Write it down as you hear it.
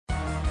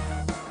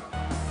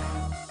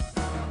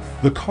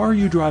The car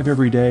you drive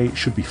every day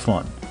should be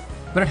fun.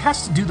 But it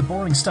has to do the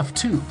boring stuff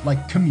too,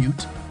 like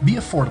commute, be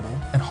affordable,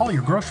 and haul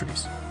your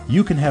groceries.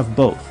 You can have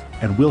both,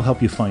 and we'll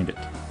help you find it.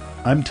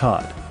 I'm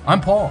Todd.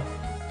 I'm Paul,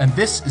 and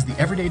this is the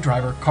Everyday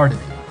Driver Car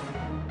Debate.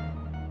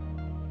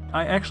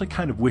 I actually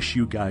kind of wish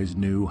you guys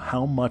knew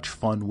how much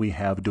fun we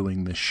have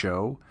doing this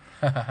show.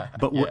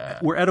 But Yeah.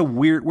 we're at a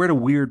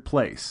weird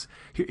place.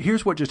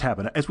 Here's what just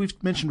happened. As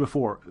we've mentioned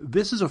before,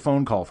 this is a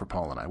phone call for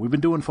Paul and I. We've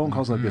been doing phone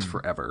calls like this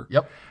forever.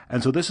 Yep.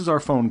 And so this is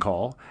our phone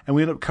call, and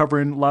we end up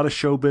covering a lot of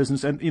show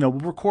business. And, we'll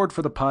record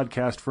for the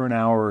podcast for an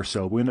hour or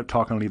so. We end up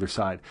talking on either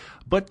side.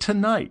 But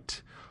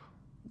tonight,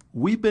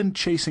 we've been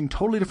chasing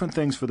totally different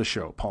things for the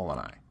show, Paul and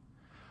I.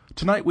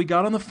 Tonight, we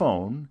got on the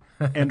phone,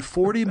 and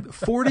 40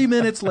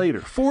 minutes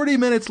later,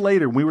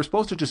 we were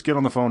supposed to just get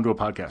on the phone to a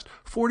podcast.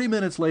 40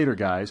 minutes later,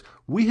 guys,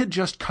 we had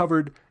just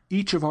covered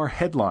each of our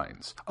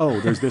headlines.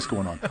 Oh, there's this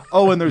going on.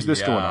 Oh, and there's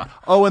this going on.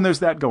 Oh, and there's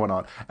that going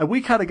on. And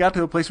we kind of got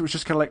to a place where it was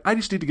just kind of like, I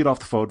just need to get off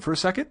the phone for a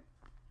second,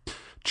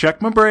 check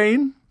my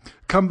brain,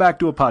 come back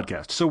to a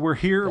podcast. So we're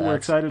here. We're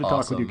excited to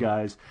talk with you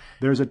guys.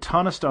 There's a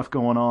ton of stuff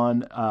going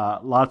on.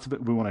 Lots of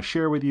it we want to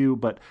share with you,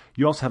 but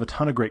you also have a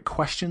ton of great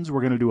questions.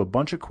 We're going to do a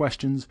bunch of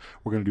questions.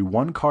 We're going to do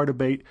one car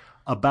debate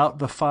about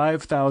the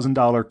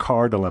 $5,000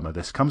 car dilemma.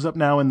 This comes up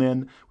now and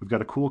then. We've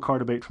got a cool car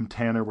debate from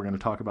Tanner. We're going to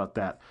talk about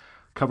that.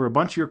 Cover a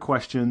bunch of your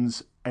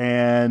questions,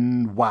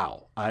 and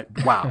wow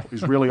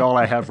is really all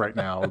I have right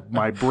now.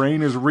 My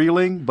brain is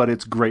reeling, but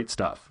it's great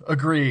stuff.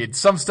 Agreed.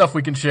 Some stuff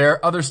we can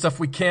share, other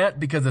stuff we can't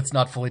because it's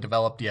not fully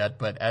developed yet.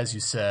 But as you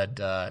said,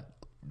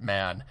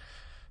 man,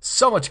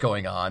 so much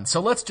going on.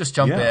 So let's just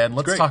jump in.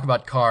 Let's talk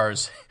about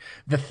cars,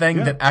 the thing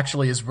that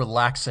actually is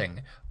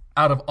relaxing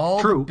out of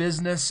all the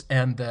business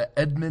and the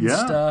admin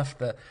stuff,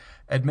 the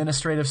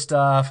administrative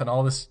stuff, and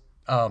all this.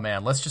 Oh,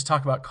 man, let's just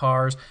talk about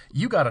cars.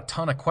 You got a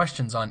ton of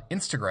questions on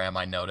Instagram,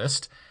 I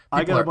noticed.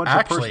 I got a bunch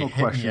of personal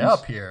questions. Hitting you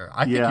up here.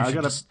 I think you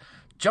should just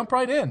jump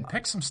right in,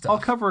 pick some stuff. I'll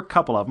cover a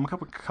couple of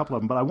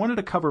them, but I wanted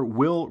to cover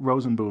Will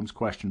Rosenboom's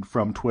question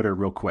from Twitter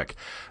real quick,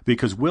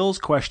 because Will's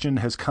question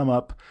has come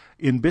up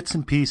in bits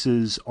and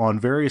pieces on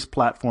various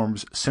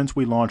platforms since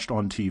we launched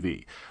on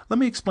TV. Let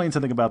me explain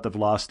something about the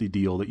Velocity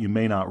deal that you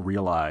may not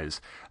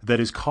realize that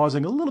is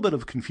causing a little bit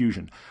of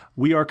confusion.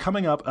 We are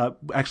coming up,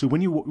 actually,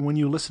 when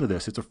you listen to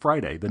this, it's a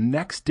Friday. The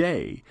next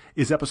day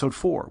is episode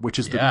 4, which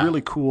is the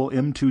really cool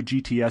M2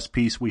 GTS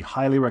piece. We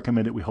highly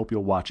recommend it. We hope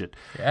you'll watch it.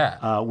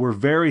 Yeah. We're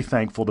very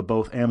thankful to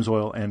both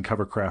Amsoil and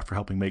Covercraft for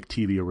helping make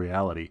TV a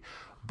reality.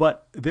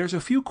 But there's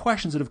a few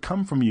questions that have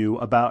come from you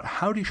about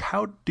how do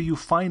you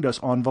find us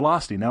on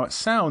Velocity? Now, it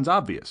sounds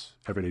obvious.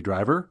 Everyday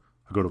Driver,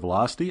 I go to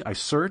Velocity, I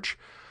search,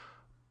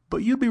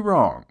 but you'd be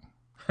wrong.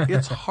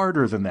 It's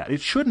harder than that.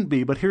 It shouldn't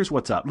be, but here's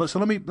what's up. So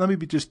let me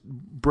just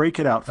break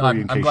it out for you in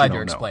case you don't know. I'm glad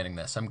you're explaining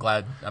this. I'm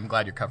glad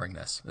you're covering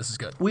this. This is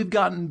good. We've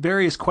gotten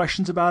various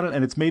questions about it,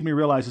 and it's made me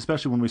realize,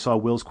 especially when we saw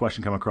Will's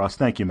question come across,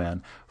 thank you,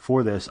 man,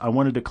 for this. I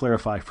wanted to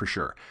clarify for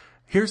sure.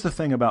 Here's the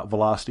thing about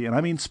Velocity, and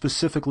I mean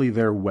specifically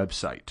their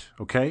website,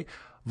 okay?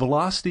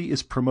 Velocity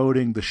is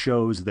promoting the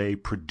shows they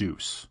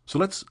produce. So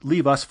let's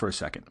leave us for a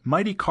second.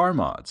 Mighty Car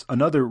Mods,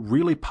 another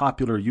really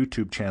popular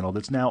YouTube channel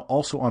that's now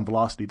also on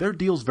Velocity. Their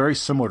deal's very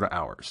similar to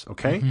ours,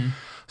 okay? Mm-hmm.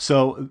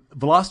 So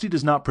Velocity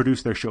does not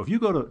produce their show. If you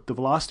go to the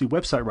Velocity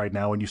website right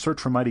now and you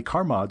search for Mighty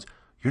Car Mods,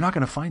 you're not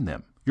going to find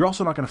them. You're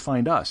also not going to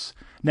find us.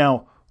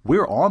 Now,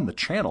 we're on the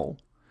channel.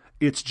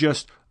 It's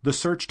just the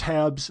search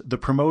tabs, the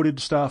promoted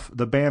stuff,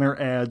 the banner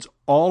ads,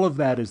 all of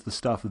that is the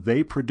stuff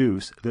they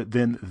produce that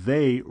then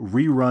they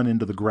rerun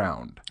into the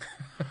ground.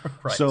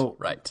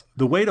 Right.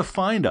 The way to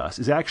find us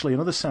is actually, I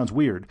know this sounds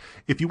weird,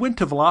 if you went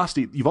to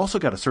Velocity, you've also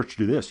got to search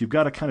to do this. You've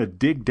got to kind of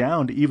dig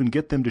down to even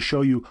get them to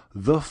show you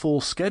the full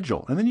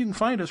schedule. And then you can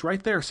find us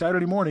right there,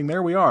 Saturday morning,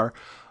 there we are.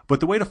 But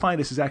the way to find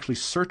us is actually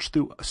search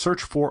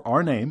for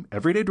our name,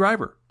 Everyday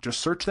Driver. Just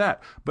search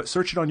that. But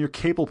search it on your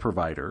cable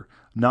provider,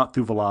 not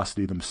through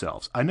Velocity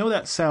themselves. I know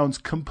that sounds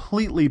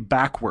completely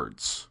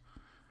backwards.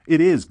 It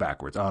is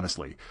backwards,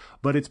 honestly.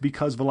 But it's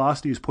because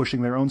Velocity is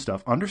pushing their own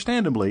stuff,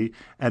 understandably,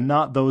 and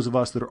not those of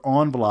us that are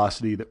on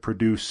Velocity that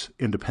produce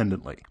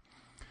independently.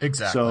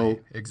 Exactly.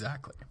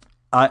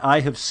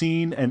 I have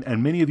seen,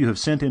 and many of you have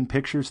sent in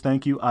pictures,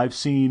 thank you. I've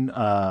seen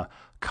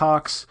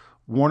Cox,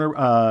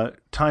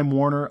 Time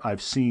Warner.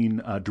 I've seen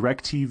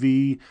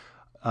DirecTV.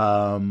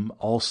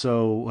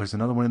 Also, there's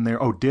another one in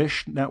there. Oh,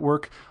 Dish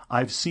Network.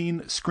 I've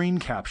seen screen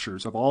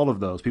captures of all of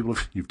those.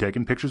 You've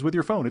taken pictures with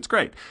your phone. It's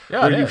great.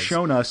 Yeah, where you've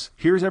shown us,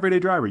 here's Everyday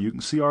Driver. You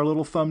can see our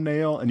little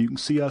thumbnail, and you can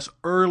see us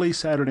early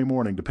Saturday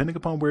morning. Depending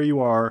upon where you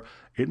are,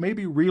 it may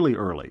be really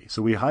early.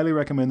 So we highly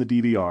recommend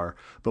the DVR.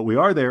 But we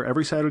are there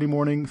every Saturday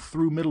morning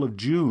through middle of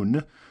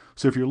June.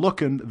 So if you're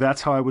looking,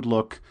 that's how I would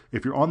look.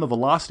 If you're on the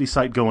Velocity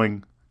site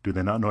going, do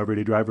they not know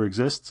Everyday Driver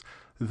exists?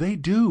 They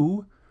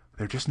do.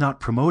 They're just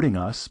not promoting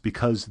us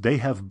because they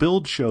have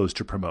build shows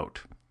to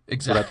promote.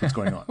 Exactly. So that's what's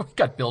going on. We've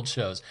got build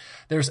shows.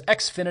 There's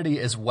Xfinity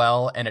as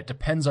well, and it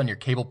depends on your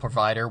cable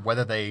provider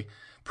whether they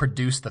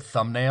produce the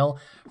thumbnail.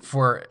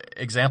 For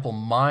example,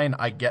 mine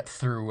I get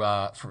through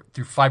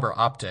fiber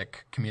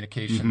optic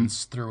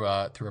communications through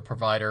a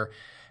provider,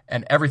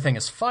 and everything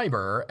is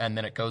fiber, and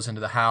then it goes into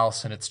the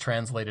house and it's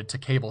translated to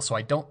cable. So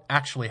I don't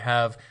actually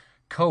have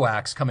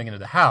coax coming into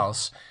the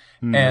house.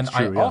 And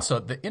also,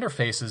 the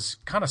interface is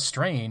kind of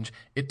strange.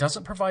 It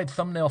doesn't provide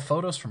thumbnail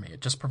photos for me. It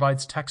just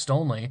provides text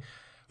only.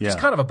 It's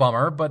kind of a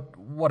bummer, but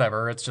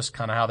whatever. It's just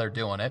kind of how they're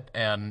doing it,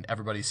 and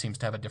everybody seems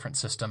to have a different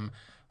system.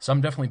 Some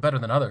definitely better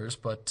than others,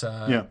 but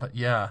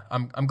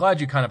I'm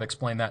glad you kind of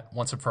explained that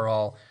once and for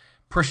all.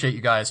 Appreciate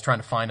you guys trying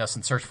to find us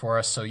and search for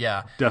us. So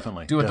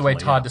definitely do it the way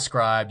Todd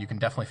described. You can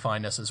definitely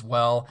find us as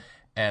well.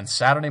 And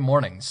Saturday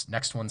mornings,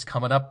 next one's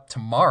coming up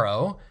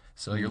tomorrow.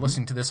 So you're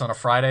listening to this on a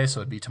Friday, so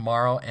it'd be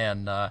tomorrow.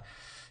 And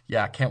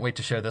can't wait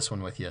to share this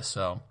one with you.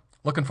 So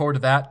looking forward to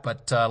that.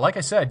 But like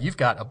I said, you've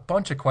got a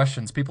bunch of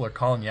questions. People are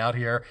calling you out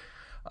here,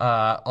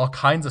 all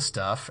kinds of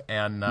stuff.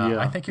 And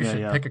I think you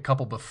should pick a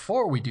couple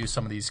before we do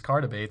some of these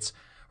car debates,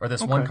 or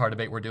this one car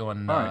debate we're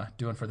doing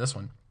for this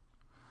one.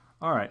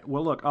 All right.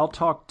 Well, look, I'll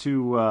talk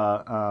to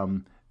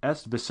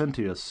S.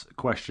 Vicentius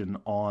question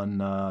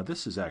on,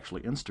 this is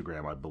actually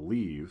Instagram, I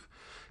believe.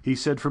 He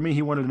said, for me,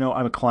 he wanted to know,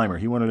 I'm a climber.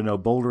 He wanted to know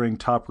bouldering,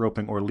 top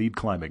roping, or lead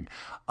climbing.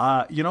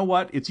 You know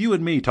what? It's you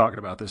and me talking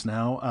about this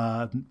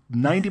now.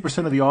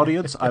 90% of the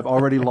audience, I've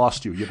already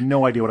lost you. You have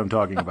no idea what I'm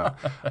talking about.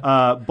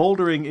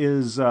 Bouldering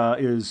is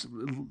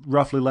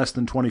roughly less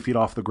than 20 feet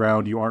off the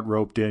ground. You aren't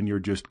roped in. You're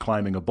just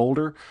climbing a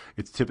boulder.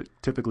 It's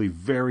typically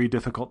very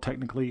difficult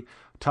technically.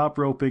 Top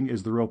roping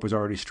is the rope is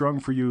already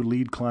strung for you.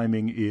 Lead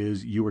climbing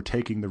is you are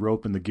taking the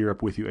rope and the gear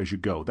up with you as you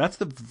go. That's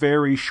the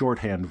very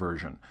shorthand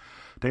version.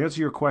 To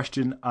answer your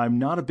question, I'm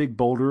not a big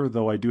boulderer,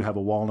 though I do have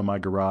a wall in my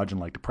garage and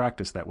like to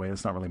practice that way.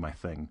 That's not really my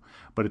thing,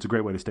 but it's a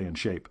great way to stay in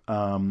shape.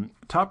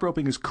 Top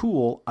roping is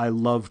cool. I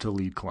love to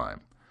lead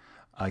climb.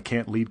 I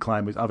can't lead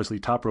climb. Obviously,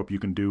 top rope you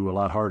can do a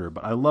lot harder,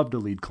 but I love to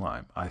lead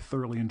climb. I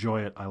thoroughly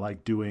enjoy it. I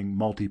like doing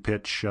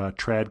multi-pitch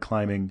trad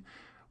climbing,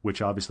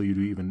 which obviously you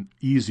do even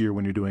easier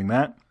when you're doing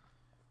that.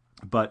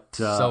 But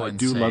I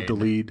do love to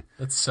lead.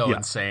 It's so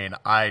insane.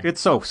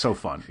 It's so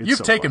fun.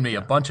 You've taken me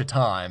a bunch of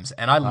times,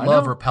 and I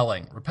love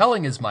rappelling.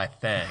 Rappelling is my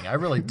thing. I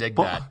really dig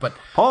that. But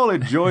Paul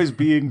enjoys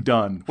being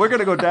done. We're going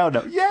to go down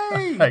now.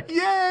 Yay!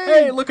 Yay!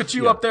 Hey, look at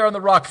you up there on the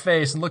rock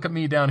face, and look at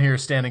me down here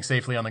standing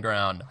safely on the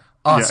ground.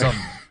 Awesome.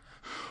 Yeah.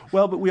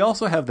 Well, but we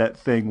also have that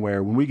thing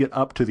where when we get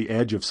up to the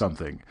edge of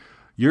something,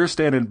 you're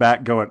standing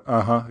back going,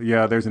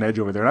 there's an edge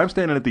over there. And I'm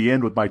standing at the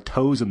end with my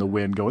toes in the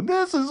wind going,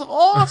 this is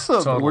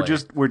awesome. Totally.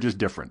 We're just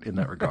different in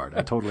that regard.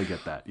 I totally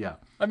get that. Yeah.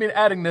 I mean,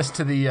 adding this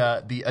to the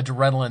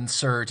adrenaline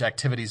surge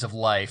activities of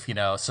life,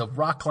 so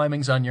rock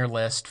climbing's on your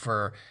list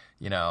for,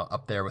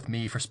 up there with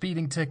me for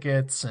speeding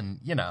tickets, and,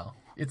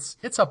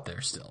 it's up there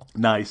still.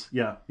 Nice.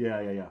 Yeah.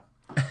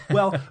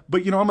 Well,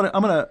 but I'm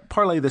gonna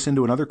parlay this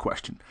into another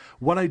question.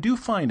 What I do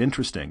find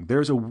interesting,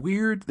 there's a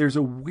weird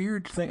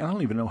thing. I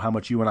don't even know how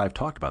much you and I have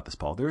talked about this,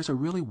 Paul. There's a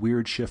really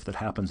weird shift that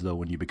happens though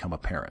when you become a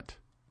parent,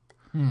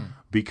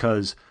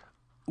 because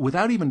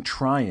without even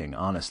trying,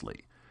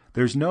 honestly,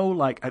 there's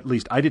no at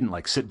least I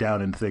didn't sit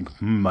down and think,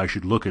 I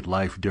should look at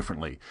life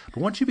differently.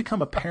 But once you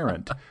become a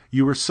parent,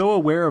 you are so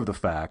aware of the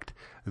fact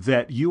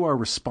that you are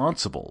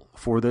responsible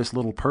for this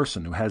little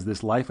person who has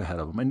this life ahead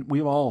of them. And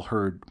we've all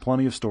heard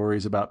plenty of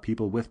stories about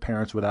people with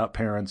parents, without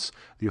parents,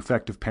 the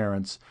effect of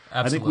parents.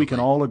 Absolutely. I think we can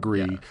all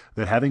agree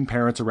that having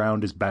parents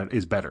around is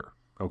better,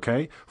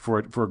 okay, for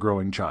a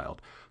growing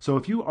child. So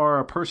if you are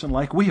a person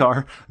like we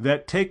are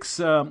that takes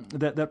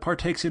that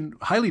partakes in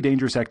highly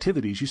dangerous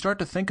activities, you start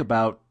to think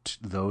about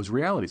those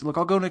realities. Look,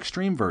 I'll go an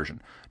extreme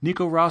version.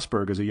 Nico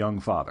Rosberg is a young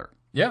father.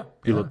 Yeah.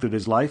 He looked at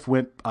his life,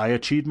 went, I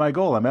achieved my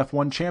goal. I'm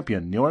F1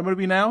 champion. You know what I'm going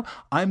to be now?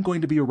 I'm going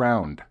to be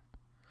around.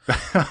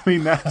 I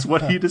mean, that's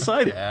what he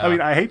decided. Yeah. I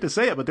mean, I hate to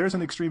say it, but there's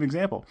an extreme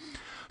example.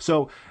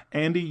 So,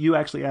 Andy, you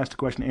actually asked a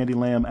question. Andy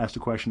Lamb asked a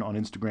question on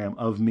Instagram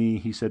of me.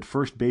 He said,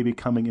 first baby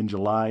coming in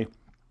July.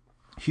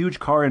 Huge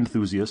car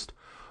enthusiast.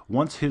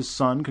 Wants his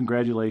son,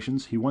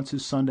 congratulations, he wants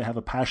his son to have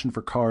a passion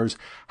for cars.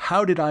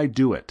 How did I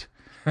do it?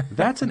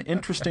 That's an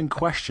interesting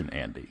question,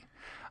 Andy.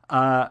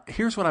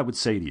 Here's what I would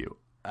say to you.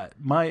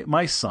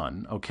 My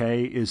son,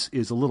 okay, is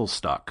a little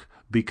stuck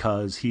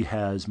because he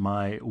has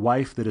my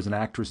wife that is an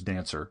actress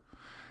dancer,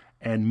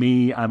 and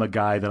me, I'm a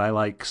guy that I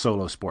like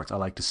solo sports. I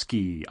like to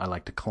ski. I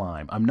like to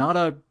climb. I'm not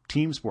a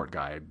team sport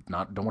guy.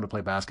 Don't want to play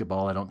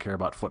basketball. I don't care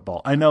about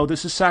football. I know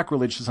this is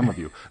sacrilege to some of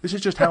you. This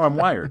is just how I'm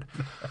wired.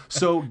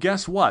 So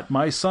guess what?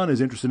 My son is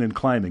interested in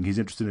climbing. He's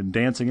interested in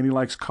dancing, and he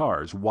likes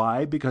cars.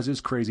 Why? Because his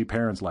crazy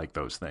parents like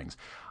those things.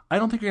 I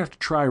don't think you have to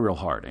try real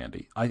hard,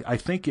 Andy. I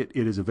think it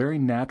is a very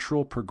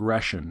natural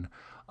progression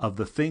of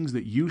the things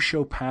that you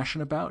show passion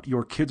about.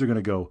 Your kids are going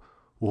to go,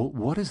 well,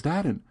 what is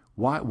that? And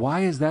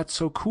why is that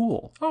so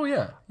cool? Oh,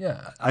 yeah.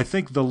 I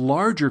think the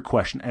larger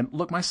question, and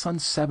look, my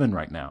son's 7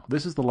 right now.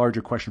 This is the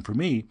larger question for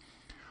me.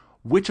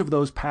 Which of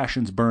those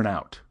passions burn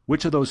out?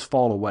 Which of those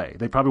fall away?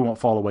 They probably won't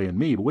fall away in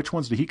me, but which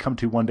ones did he come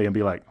to one day and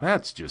be like,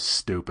 that's just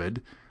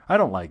stupid? I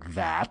don't like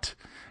that.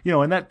 You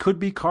know, and that could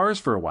be cars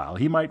for a while.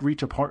 He might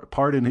reach a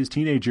part in his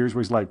teenage years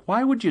where he's like,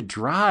 why would you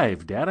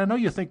drive, Dad? I know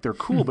you think they're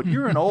cool, but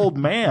you're an old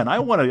man. I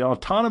want an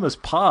autonomous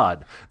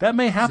pod. That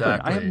may happen.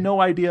 Exactly. I have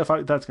no idea if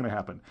that's going to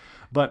happen.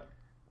 But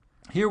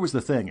here was the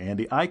thing,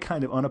 Andy. I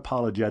kind of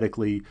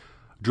unapologetically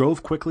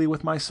drove quickly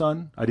with my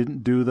son. I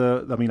didn't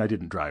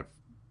drive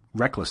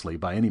recklessly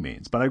by any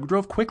means, but I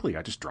drove quickly.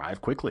 I just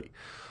drive quickly.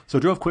 So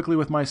drove quickly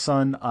with my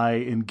son. I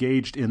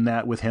engaged in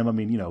that with him. I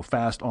mean, you know,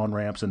 fast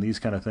on-ramps and these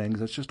kind of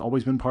things. That's just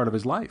always been part of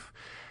his life.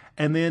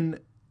 And then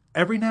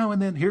every now and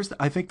then,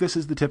 I think this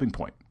is the tipping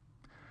point.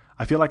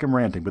 I feel like I'm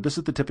ranting, but this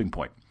is the tipping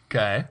point.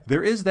 Okay.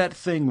 There is that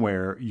thing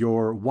where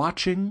you're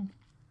watching,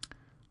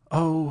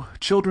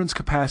 children's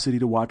capacity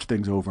to watch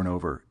things over and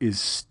over is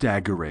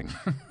staggering.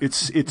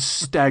 It's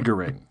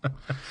staggering.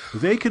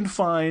 They can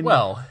find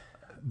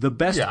the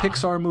best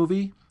Pixar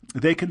movie.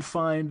 They can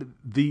find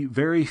the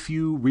very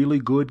few really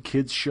good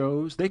kids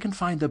shows. They can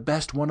find the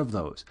best one of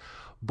those.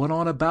 But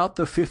on about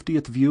the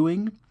 50th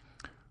viewing,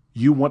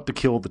 you want to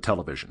kill the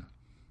television.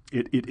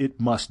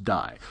 It must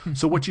die.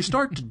 So what you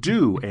start to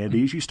do,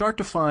 Andy, is you start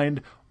to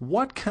find,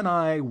 what can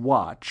I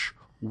watch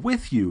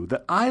with you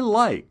that I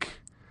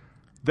like,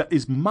 that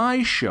is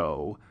my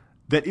show,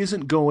 that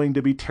isn't going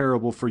to be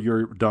terrible for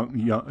your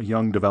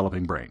young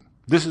developing brain?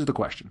 This is the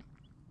question.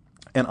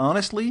 And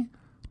honestly,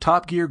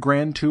 Top Gear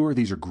Grand Tour,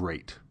 these are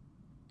great.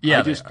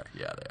 Yeah, they are.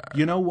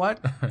 You know what,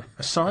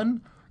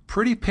 son?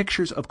 Pretty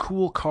pictures of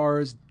cool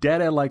cars.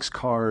 Dada likes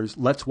cars.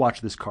 Let's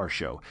watch this car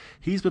show.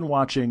 He's been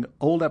watching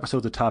old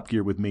episodes of Top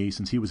Gear with me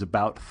since he was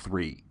about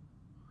 3.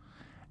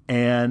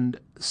 And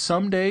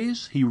some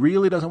days he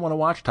really doesn't want to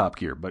watch Top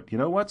Gear. But you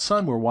know what,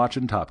 son? We're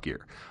watching Top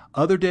Gear.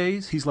 Other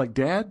days he's like,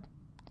 Dad,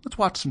 let's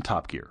watch some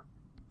Top Gear.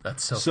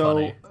 That's so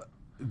funny.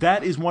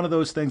 That is one of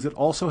those things that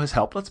also has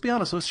helped. Let's be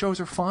honest, those shows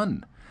are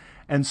fun.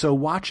 And so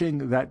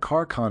watching that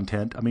car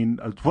content, I mean,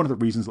 one of the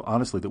reasons,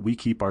 honestly, that we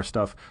keep our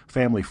stuff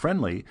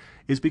family-friendly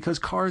is because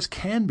cars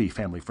can be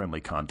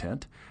family-friendly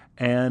content.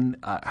 And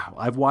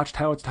I've watched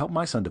how it's helped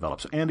my son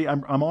develop. So, Andy,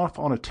 I'm off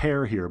on a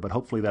tear here, but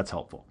hopefully that's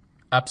helpful.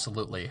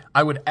 Absolutely.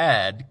 I would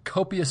add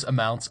copious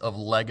amounts of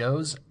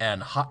Legos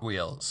and Hot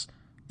Wheels.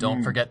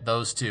 Don't forget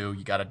those two.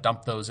 You got to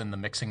dump those in the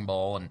mixing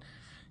bowl and,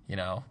 you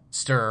know,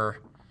 stir,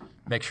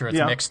 make sure it's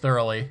mixed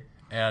thoroughly.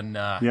 And,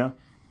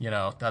 you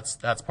know, that's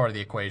part of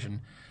the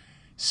equation.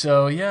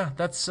 So, yeah,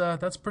 that's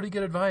pretty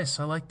good advice.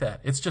 I like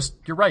that. It's just,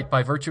 you're right,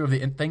 by virtue of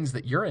the things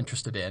that you're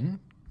interested in,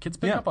 kids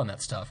pick up on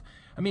that stuff.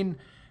 I mean,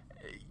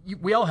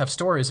 we all have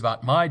stories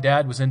about my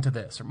dad was into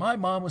this, or my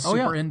mom was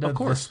super into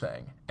this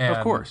thing. And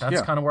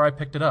that's kind of where I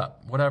picked it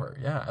up. Whatever.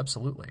 Yeah,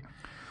 absolutely.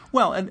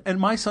 Well, and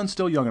my son's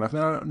still young enough,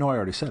 and I know I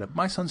already said it,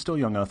 my son's still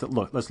young enough that,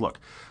 let's look.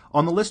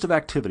 On the list of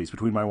activities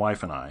between my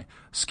wife and I,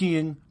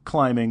 skiing,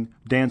 climbing,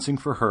 dancing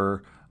for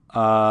her,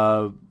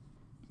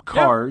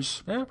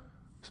 cars,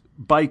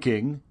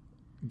 biking,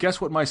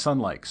 guess what my son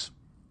likes?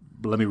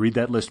 Let me read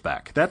that list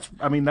back. That's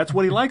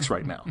what he likes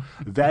right now.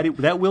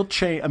 That will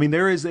change. I mean,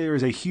 there is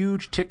a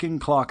huge ticking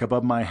clock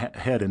above my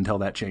head until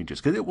that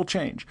changes, because it will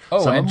change.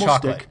 Oh, and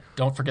chocolate.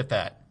 Don't forget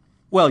that.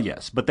 Well,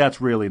 yes, but that's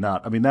really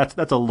not. I mean, that's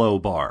a low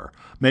bar.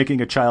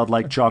 Making a child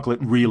like chocolate,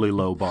 really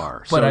low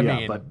bar. But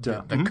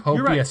the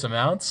copious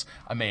amounts.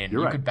 I mean,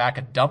 you could back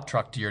a dump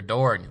truck to your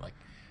door, and you're like,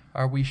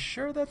 are we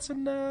sure that's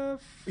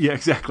enough? Yeah,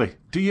 exactly.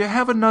 Do you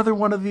have another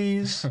one of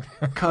these?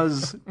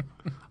 Because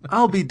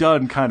I'll be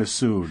done kind of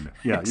soon.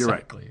 Yeah,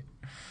 exactly. You're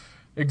right.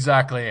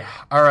 Exactly.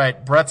 All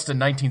right. Brettston,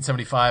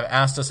 1975,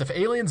 asked us, if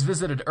aliens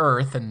visited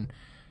Earth and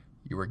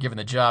you were given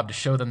the job to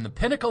show them the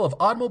pinnacle of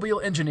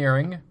automobile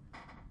engineering,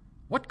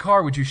 what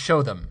car would you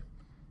show them?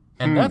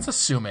 And that's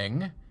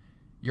assuming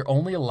you're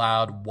only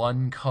allowed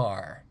one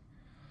car.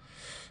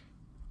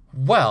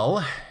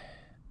 Well,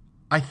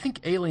 I think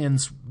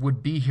aliens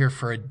would be here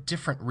for a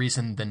different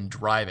reason than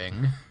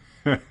driving.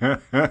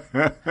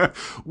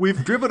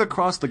 We've driven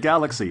across the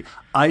galaxy.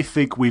 I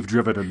think we've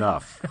driven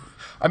enough.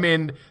 I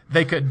mean,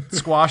 they could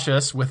squash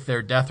us with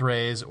their death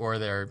rays or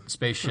their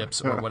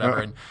spaceships or whatever.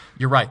 And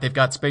you're right. They've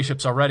got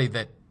spaceships already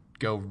that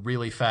go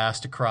really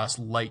fast across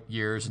light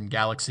years and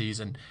galaxies.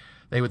 And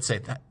they would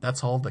say,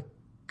 that's all the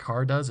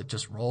car does? It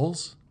just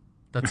rolls?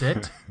 That's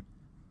it?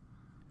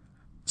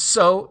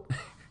 So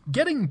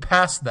getting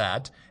past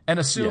that and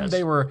assume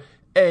they were,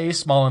 A,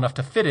 small enough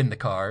to fit in the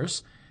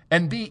cars,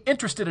 and B,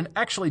 interested in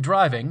actually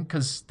driving,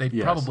 because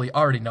they'd probably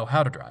already know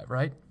how to drive,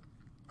 right?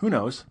 Who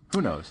knows?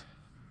 Who knows?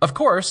 Of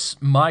course,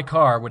 my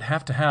car would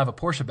have to have a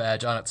Porsche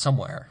badge on it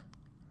somewhere.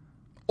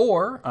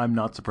 Or... I'm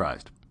not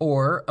surprised.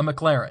 Or a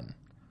McLaren.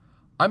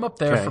 I'm up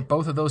there for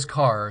both of those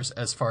cars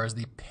as far as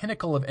the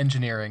pinnacle of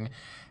engineering.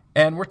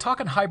 And we're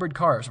talking hybrid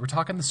cars. We're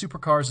talking the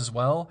supercars as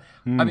well.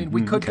 I mean,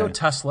 we could go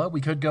Tesla.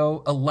 We could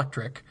go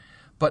electric.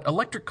 But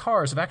electric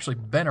cars have actually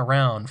been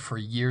around for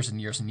years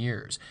and years and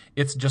years.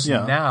 It's just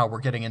now we're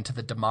getting into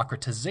the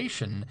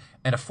democratization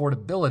and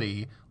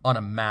affordability on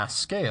a mass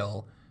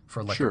scale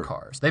for electric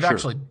cars. They've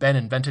actually been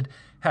invented.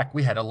 Heck,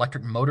 we had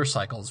electric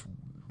motorcycles,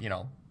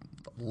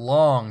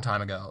 long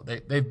time ago.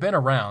 They've been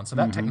around. So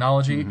that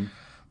technology,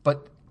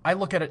 but I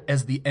look at it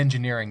as the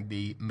engineering,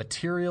 the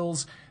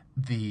materials,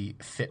 the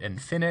fit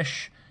and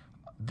finish,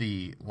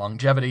 the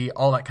longevity,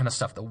 all that kind of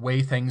stuff, the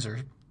way things are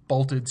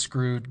bolted,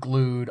 screwed,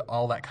 glued,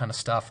 all that kind of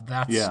stuff.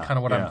 That's kind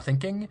of what I'm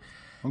thinking.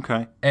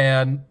 Okay.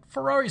 And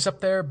Ferrari's up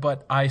there,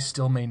 but I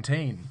still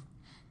maintain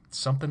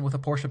something with a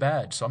Porsche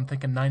badge. So I'm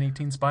thinking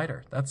 918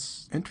 Spider.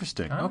 That's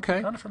interesting.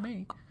 Kind of for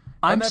me.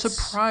 I'm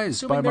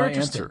surprised by my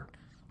answer.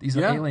 These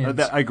are aliens.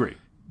 I agree.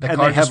 The and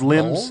they have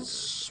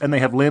limbs, and they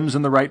have limbs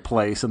in the right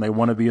place, and they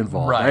want to be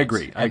involved. Right. I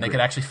agree. They could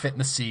actually fit in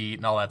the seat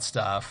and all that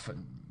stuff.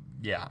 And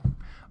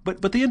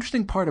But the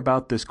interesting part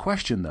about this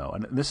question, though,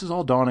 and this is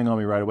all dawning on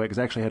me right away because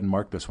I actually hadn't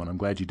marked this one. I'm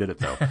glad you did it,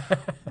 though.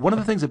 One of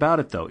the things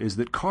about it, though, is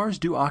that cars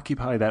do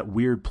occupy that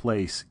weird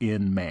place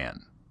in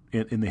man,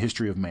 in the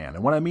history of man.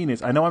 And what I mean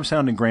is, I know I'm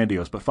sounding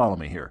grandiose, but follow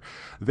me here.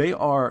 They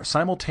are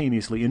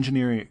simultaneously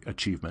engineering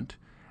achievement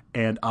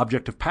and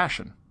object of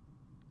passion.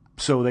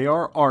 So they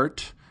are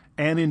art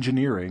and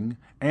engineering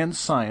and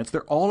science.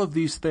 They're all of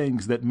these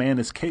things that man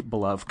is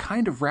capable of,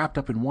 kind of wrapped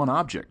up in one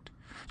object.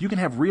 You can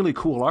have really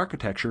cool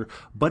architecture,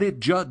 but it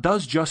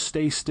does just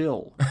stay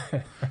still.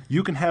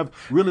 You can have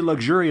really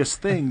luxurious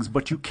things,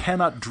 but you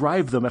cannot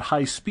drive them at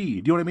high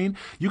speed. You know what I mean?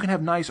 You can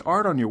have nice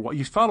art on your wall.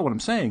 You follow what I'm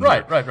saying?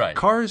 Right.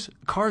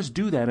 Cars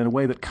do that in a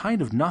way that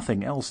kind of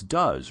nothing else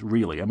does,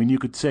 really. I mean, you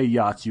could say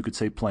yachts, you could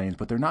say planes,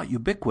 but they're not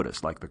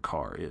ubiquitous like the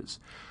car is.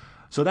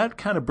 So that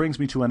kind of brings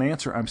me to an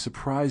answer I'm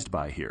surprised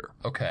by here.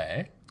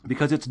 Okay.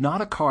 Because it's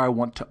not a car I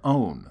want to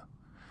own.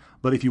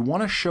 But if you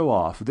want to show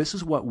off, this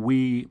is what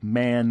we,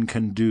 man,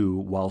 can do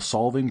while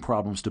solving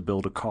problems to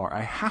build a car.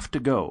 I have to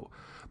go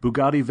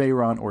Bugatti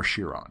Veyron or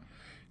Chiron.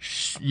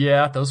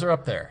 Yeah, those are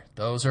up there.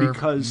 Those are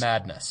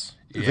madness.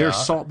 Yeah.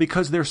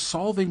 Because they're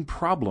solving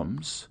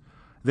problems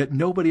that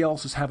nobody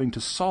else is having to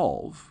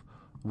solve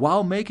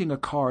while making a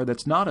car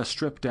that's not a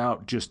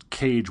stripped-out just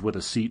cage with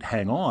a seat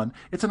hang on.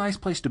 It's a nice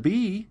place to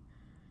be.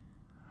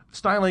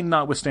 Styling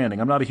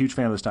notwithstanding, I'm not a huge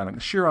fan of the styling.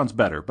 Chiron's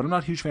better, but I'm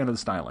not a huge fan of the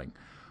styling.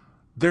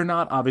 They're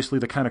not obviously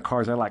the kind of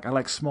cars I like. I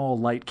like small,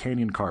 light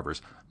canyon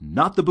carvers,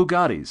 not the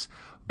Bugattis.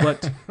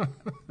 But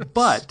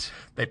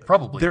they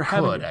probably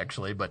could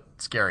actually, but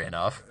scary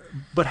enough.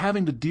 But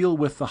having to deal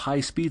with the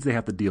high speeds they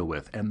have to deal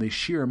with, and the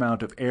sheer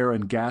amount of air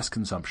and gas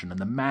consumption, and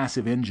the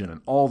massive engine,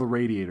 and all the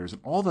radiators,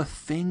 and all the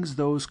things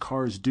those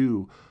cars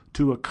do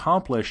to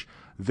accomplish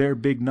their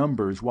big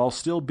numbers while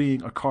still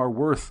being a car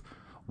worth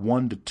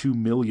 $1 to $2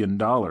 million.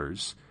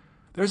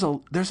 There's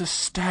a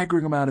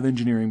staggering amount of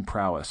engineering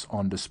prowess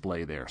on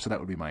display there. So that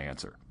would be my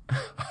answer.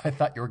 I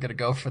thought you were going to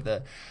go for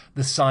the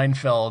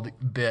Seinfeld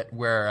bit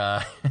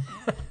where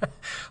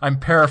I'm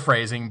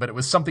paraphrasing, but it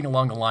was something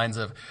along the lines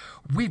of,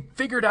 we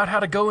figured out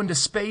how to go into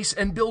space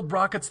and build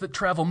rockets that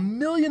travel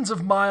millions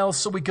of miles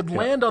so we could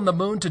land on the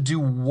moon to do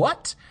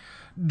what?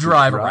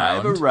 Drive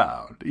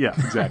around. Yeah,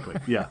 exactly.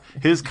 Yeah.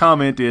 His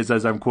comment is,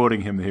 as I'm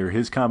quoting him here,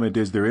 his comment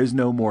is, there is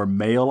no more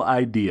male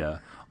idea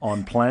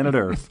on planet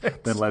Earth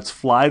than let's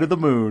fly to the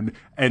moon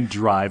and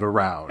drive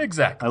around.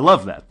 Exactly. I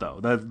love that, though.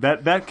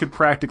 That could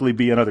practically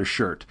be another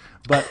shirt.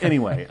 But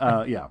anyway,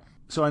 yeah.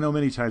 So I know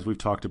many times we've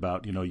talked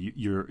about,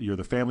 you're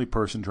the family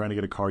person trying to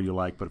get a car you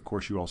like, but of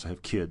course you also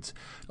have kids.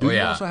 Do you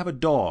also have a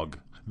dog?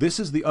 This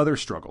is the other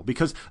struggle,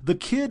 because the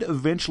kid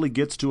eventually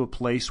gets to a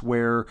place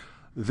where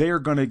they're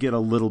going to get a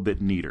little bit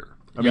neater.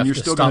 I mean, you're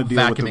still going to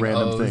deal with the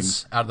random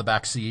things out of the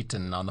back seat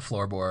and on the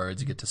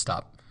floorboards. You get to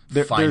stop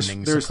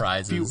finding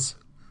surprises.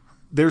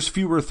 There's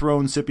fewer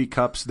thrown sippy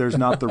cups. There's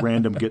not the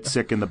random get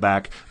sick in the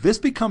back. This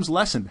becomes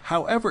lessened.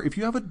 However, if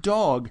you have a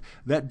dog,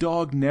 that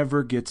dog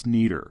never gets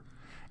neater.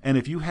 And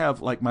if you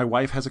have, like my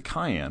wife has a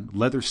Cayenne,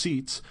 leather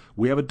seats,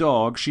 we have a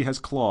dog, she has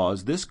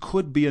claws, this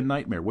could be a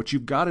nightmare. What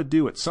you've got to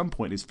do at some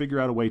point is figure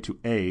out a way to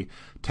A,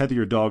 tether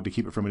your dog to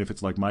keep it from it if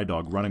it's like my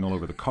dog running all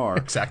over the car.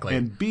 Exactly.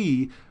 And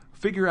B,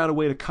 figure out a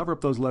way to cover up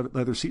those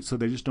leather seats so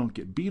they just don't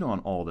get beat on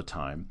all the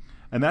time.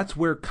 And that's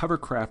where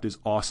Covercraft is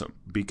awesome,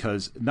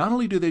 because not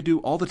only do they do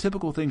all the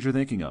typical things you're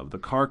thinking of, the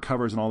car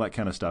covers and all that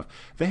kind of stuff,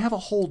 they have a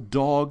whole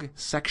dog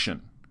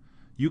section.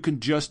 You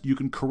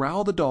can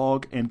corral the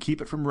dog and keep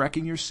it from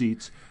wrecking your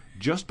seats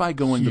just by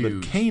going to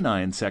the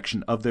canine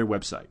section of their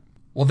website.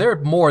 Well, they're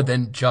more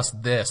than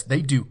just this.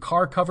 They do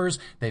car covers,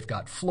 they've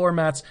got floor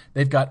mats,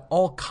 they've got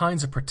all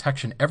kinds of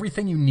protection,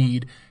 everything you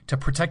need to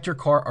protect your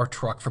car or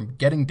truck from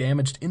getting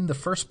damaged in the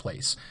first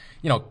place.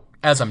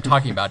 As I'm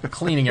talking about,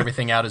 cleaning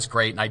everything out is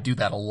great, and I do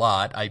that a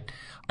lot.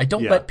 I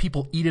don't let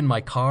people eat in my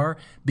car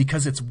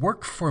because it's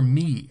work for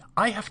me.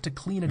 I have to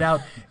clean it out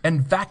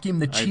and vacuum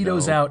the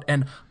Cheetos out,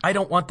 and I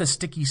don't want the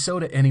sticky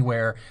soda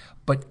anywhere.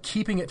 But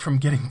keeping it from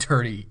getting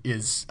dirty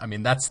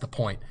that's the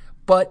point.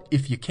 But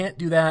if you can't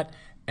do that,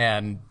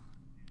 and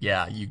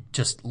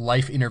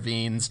life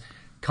intervenes,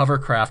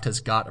 Covercraft has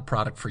got a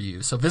product for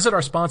you. So visit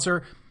our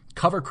sponsor,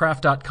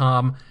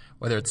 covercraft.com,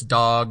 whether it's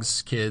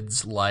dogs,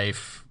 kids,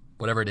 life,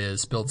 whatever it is,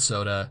 spilled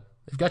soda,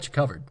 they've got you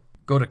covered.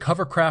 Go to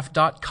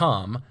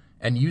covercraft.com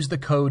and use the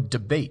code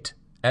DEBATE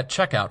at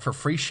checkout for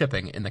free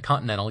shipping in the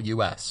continental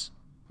U.S.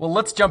 Well,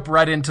 let's jump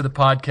right into the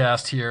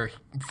podcast here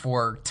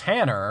for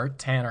Tanner.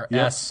 Tanner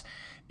S.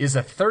 is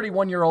a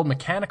 31-year-old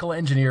mechanical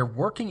engineer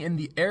working in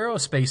the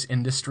aerospace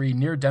industry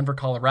near Denver,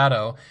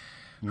 Colorado,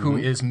 who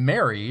is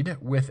married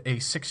with a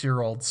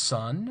 6-year-old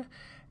son.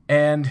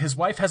 And his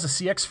wife has a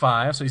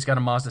CX-5, so he's got a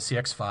Mazda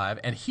CX-5,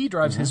 and he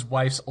drives his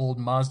wife's old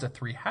Mazda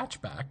 3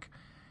 hatchback.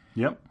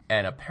 Yep.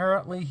 And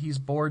apparently he's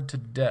bored to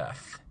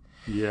death.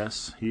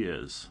 Yes, he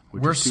is.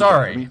 We're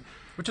sorry. I mean,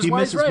 which is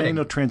why he's writing. He misses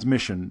manual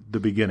transmission, the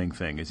beginning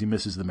thing, is he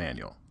misses the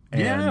manual.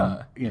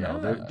 And,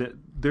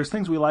 there's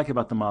things we like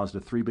about the Mazda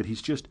 3, but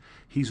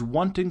he's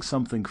wanting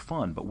something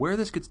fun. But where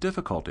this gets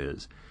difficult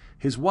is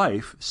his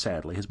wife,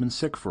 sadly, has been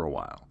sick for a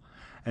while.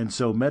 And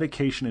so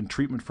medication and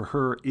treatment for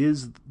her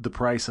is the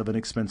price of an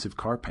expensive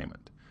car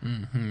payment.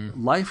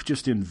 Mm-hmm. Life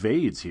just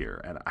invades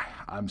here. And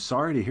I'm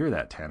sorry to hear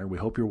that, Tanner. We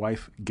hope your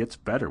wife gets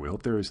better. We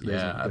hope there's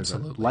a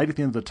light at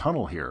the end of the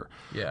tunnel here.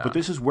 Yeah. But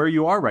this is where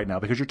you are right now,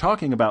 because you're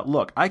talking about,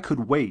 look, I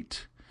could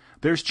wait.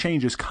 There's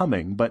changes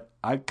coming, but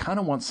I kind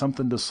of want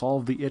something to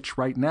solve the itch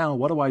right now.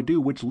 What do I do?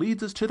 Which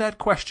leads us to that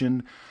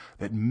question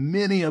that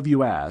many of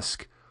you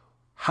ask.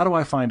 How do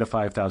I find a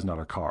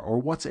 $5,000 car? Or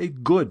what's a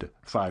good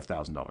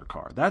 $5,000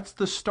 car? That's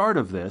the start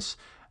of this,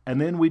 and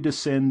then we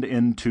descend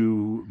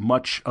into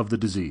much of the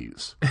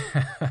disease.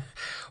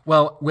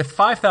 Well, with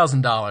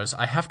 $5,000,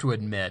 I have to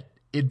admit,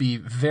 it'd be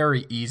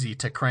very easy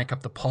to crank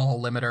up the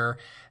Paul limiter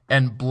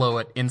and blow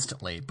it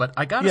instantly. But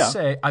I got to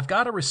say, I've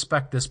got to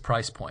respect this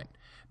price point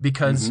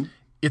because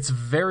it's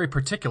very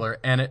particular,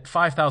 and at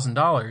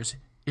 $5,000,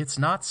 it's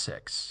not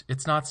 6.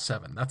 It's not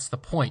 7. That's the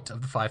point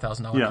of the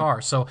 $5,000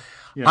 car. So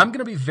I'm going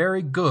to be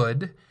very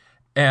good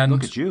and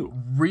look at you.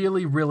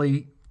 Really,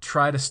 really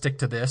try to stick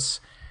to this.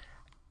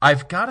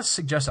 I've got a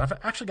suggestion. I've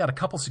actually got a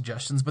couple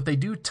suggestions, but they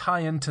do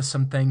tie into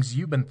some things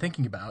you've been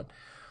thinking about.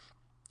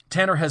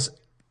 Tanner has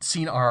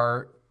seen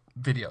our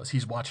videos.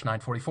 He's watched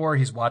 944.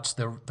 He's watched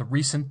the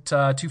recent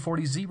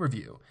 240Z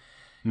review.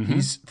 Mm-hmm.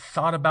 He's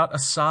thought about a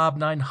Saab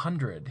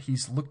 900.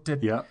 He's looked at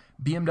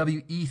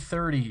BMW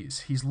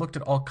E30s. He's looked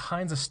at all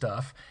kinds of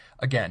stuff.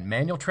 Again,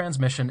 manual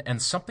transmission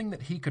and something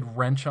that he could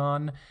wrench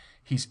on.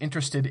 He's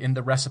interested in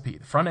the recipe.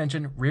 The front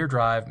engine, rear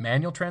drive,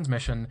 manual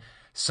transmission,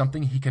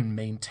 something he can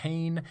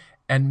maintain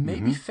and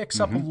maybe fix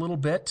up a little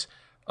bit.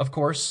 Of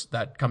course,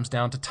 that comes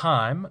down to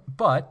time,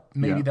 but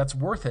maybe that's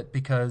worth it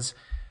because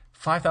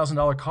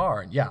 $5,000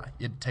 car, and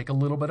it'd take a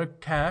little bit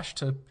of cash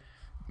to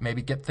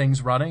maybe get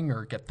things running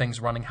or get things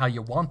running how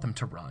you want them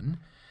to run.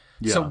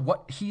 Yeah. So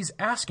what he's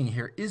asking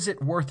here, is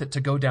it worth it to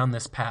go down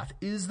this path?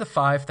 Is the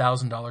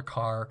 $5,000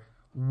 car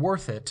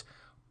worth it?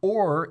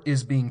 Or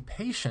is being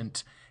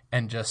patient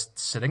and just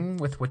sitting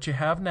with what you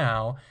have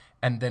now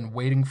and then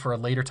waiting for a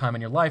later time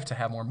in your life to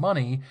have more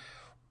money,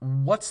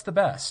 what's the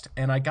best?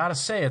 And I got to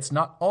say, it's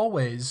not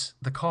always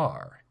the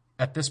car.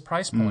 At this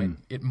price point,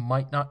 it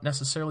might not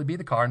necessarily be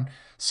the car. And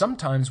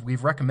sometimes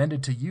we've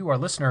recommended to you, our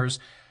listeners,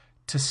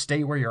 to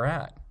stay where you're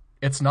at.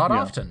 It's not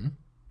often.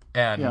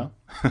 And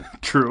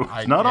true.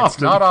 It's not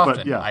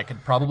often. But I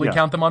could probably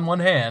count them on one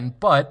hand,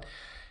 but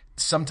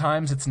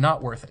sometimes it's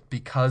not worth it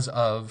because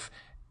of,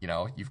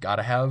 you've got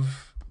to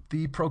have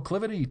the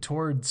proclivity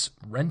towards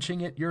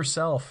wrenching it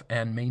yourself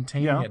and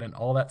maintaining it and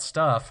all that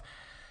stuff.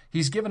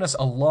 He's given us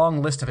a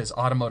long list of his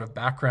automotive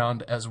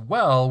background as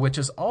well, which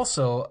has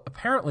also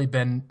apparently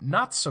been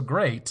not so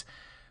great,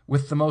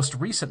 with the most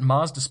recent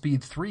Mazda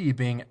Speed 3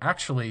 being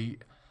actually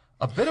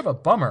a bit of a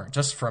bummer,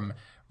 just from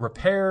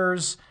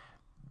repairs,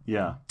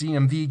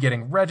 DMV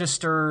getting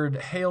registered,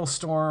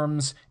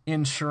 hailstorms,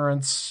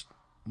 insurance,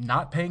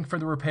 not paying for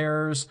the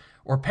repairs,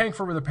 or paying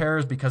for the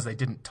repairs because they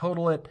didn't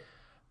total it,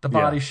 the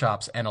body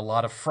shops, and a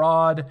lot of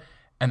fraud,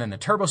 and then the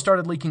turbo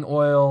started leaking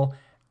oil,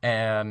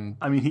 and...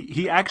 I mean,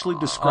 he actually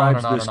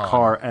describes this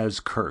car as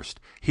cursed.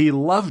 He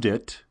loved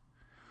it,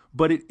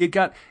 but it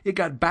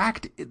got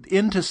backed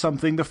into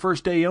something the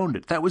first day he owned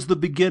it. That was the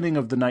beginning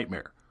of the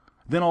nightmare.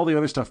 Then all the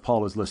other stuff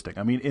Paul is listing.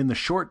 I mean, in the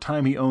short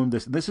time he owned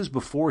this is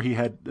before he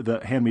had the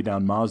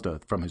hand-me-down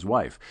Mazda from his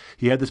wife.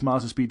 He had this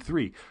Mazda Speed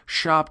 3,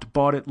 shopped,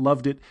 bought it,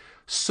 loved it,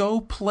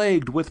 so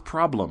plagued with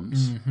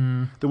problems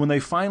that when they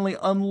finally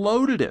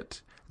unloaded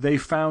it, they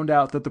found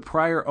out that the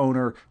prior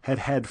owner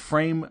had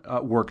frame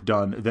work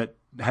done that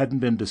hadn't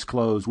been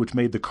disclosed, which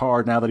made the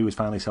car, now that he was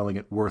finally selling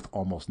it, worth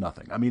almost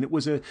nothing. I mean,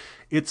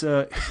 it's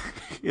a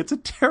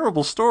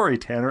terrible story,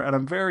 Tanner, and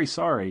I'm very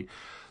sorry.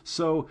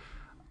 So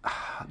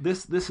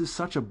this is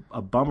such a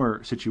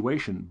bummer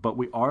situation, but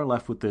we are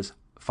left with this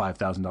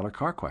 $5,000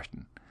 car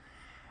question.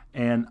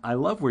 And I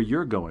love where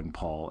you're going,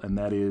 Paul, and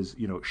that is,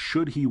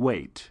 should he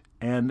wait?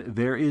 And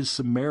there is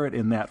some merit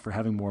in that for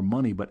having more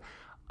money, but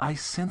I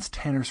sense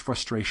Tanner's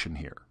frustration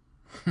here.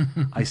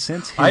 I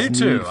sense his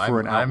need for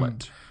an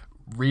outlet.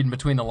 I'm reading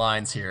between the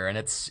lines here, and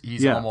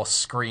he's almost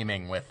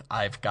screaming with,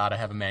 I've got to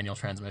have a manual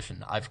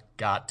transmission. I've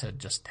got to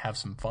just have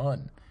some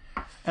fun.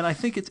 And I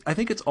think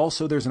it's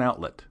also there's an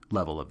outlet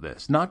level of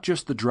this, not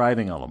just the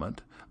driving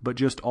element, but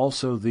just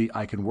also the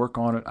I can work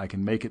on it, I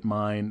can make it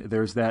mine.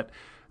 There's that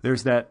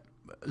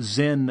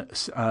zen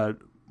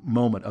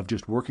moment of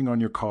just working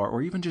on your car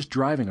or even just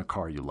driving a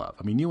car you love.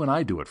 I mean, you and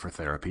I do it for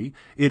therapy.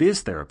 It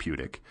is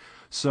therapeutic.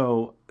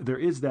 So there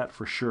is that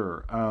for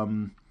sure.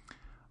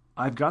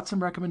 I've got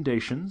some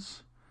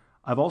recommendations.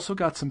 I've also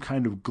got some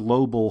kind of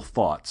global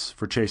thoughts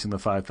for chasing the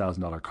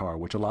 $5,000 car,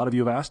 which a lot of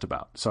you have asked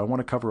about. So I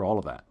want to cover all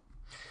of that.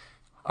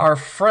 Our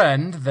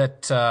friend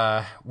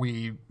that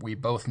we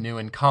both knew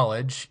in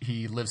college,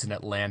 he lives in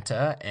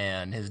Atlanta,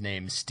 and his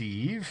name's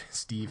Steve.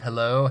 Steve,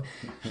 hello.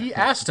 He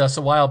asked us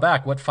a while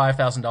back what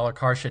 $5,000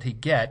 car should he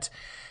get,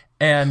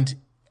 and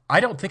I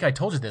don't think I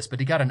told you this,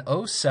 but he got an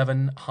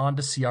 '07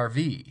 Honda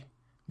CR-V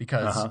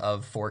because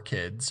of 4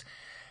 kids.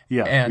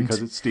 Yeah, and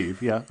because it's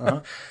Steve.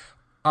 Yeah.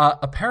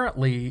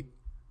 Apparently,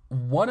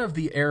 one of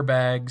the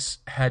airbags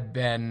had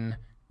been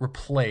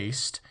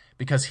replaced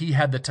because he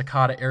had the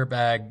Takata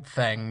airbag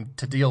thing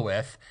to deal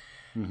with,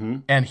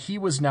 and he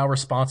was now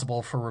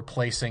responsible for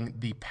replacing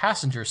the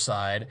passenger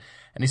side.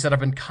 And he said, I've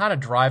been kind of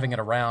driving it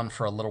around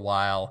for a little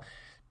while,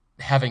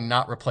 having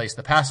not replaced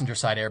the passenger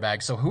side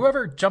airbag. So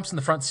whoever jumps in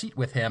the front seat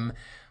with him,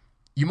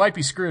 you might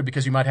be screwed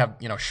because you might have,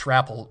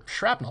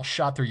 shrapnel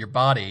shot through your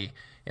body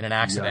in an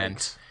accident.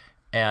 Yikes.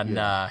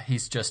 And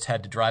he's just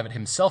had to drive it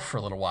himself for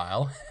a little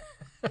while.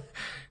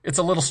 It's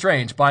a little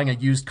strange buying a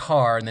used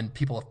car and then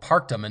people have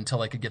parked them until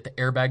they could get the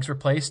airbags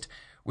replaced,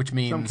 which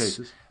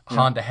means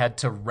Honda had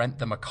to rent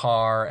them a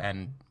car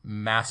and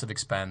massive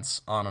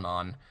expense, on and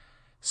on.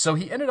 So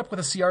he ended up with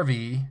a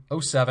CR-V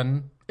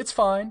 07. It's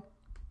fine.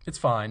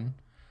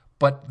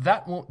 But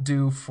that won't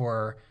do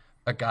for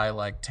a guy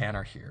like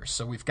Tanner here.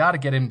 So we've got to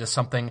get into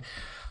something.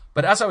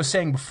 But as I was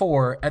saying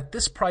before, at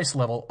this price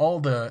level, all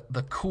the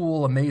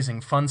cool,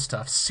 amazing, fun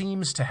stuff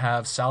seems to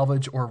have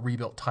salvage or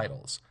rebuilt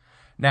titles.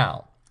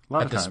 Now,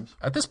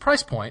 at this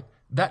price point,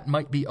 that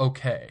might be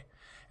okay.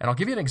 And I'll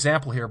give you an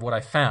example here of what I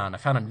found. I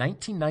found a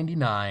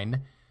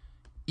 1999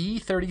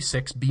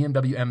 E36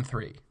 BMW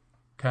M3.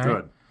 Okay?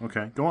 Good.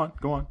 Okay. Go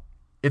on.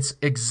 It's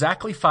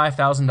exactly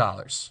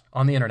 $5,000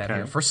 on the internet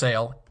here for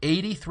sale.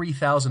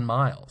 83,000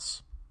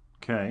 miles.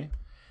 Okay.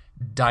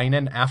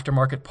 Dynan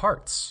aftermarket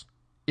parts.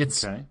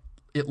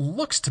 It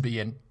looks to be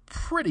in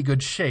pretty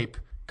good shape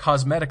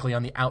cosmetically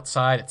on the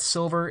outside. It's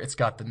silver. It's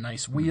got the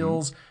nice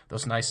wheels,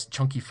 those nice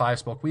chunky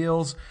 5-spoke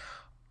wheels.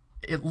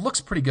 It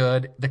looks pretty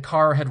good. The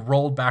car had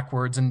rolled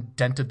backwards and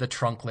dented the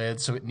trunk lid,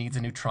 so it needs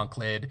a new trunk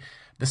lid.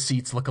 The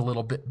seats look a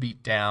little bit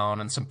beat down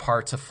and some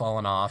parts have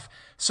fallen off,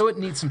 so it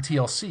needs some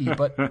TLC.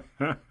 But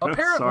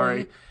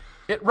apparently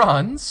it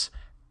runs.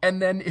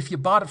 And then if you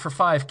bought it for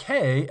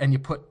 $5,000 and you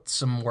put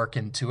some work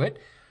into it,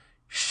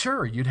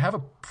 sure, you'd have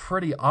a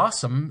pretty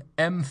awesome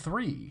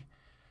M3.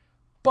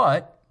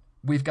 But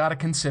we've got to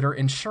consider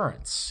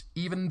insurance.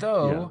 Even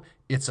though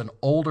it's an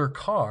older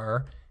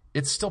car,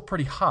 it's still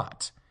pretty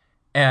hot.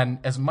 And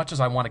as much as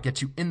I want to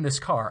get you in this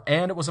car,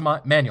 and it was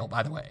a manual,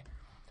 by the way,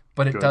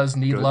 but it does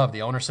need love.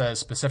 The owner says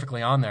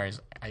specifically on there,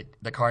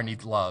 the car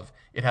needs love.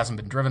 It hasn't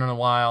been driven in a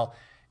while.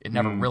 It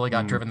never really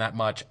got driven that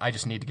much. I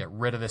just need to get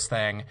rid of this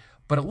thing.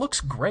 But it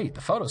looks great.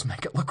 The photos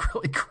make it look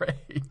really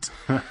great.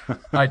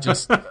 I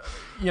just, The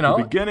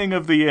beginning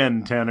of the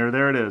end, Tanner.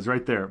 There it is,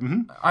 right there.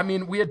 Mm-hmm. I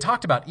mean, we had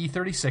talked about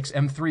E36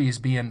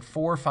 M3s being $4,000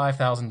 or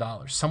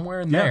 $5,000.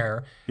 Somewhere in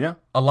there. Yeah.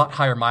 A lot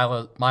higher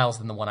miles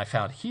than the one I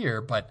found here.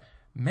 But,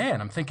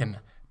 man, I'm thinking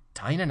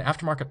Dynan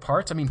aftermarket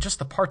parts. I mean, just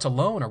the parts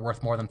alone are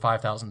worth more than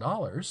 $5,000.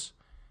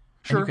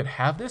 Sure. And you could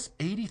have this,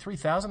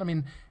 $83,000. I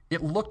mean,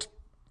 it looked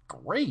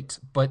great,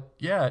 but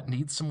it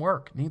needs some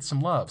work, needs some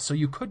love. So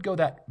you could go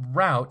that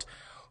route,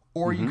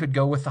 or you could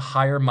go with the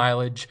higher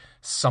mileage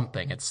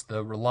something. It's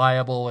the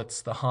reliable,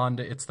 it's the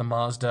Honda, it's the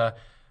Mazda.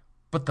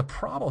 But the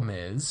problem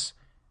is,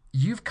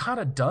 you've kind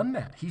of done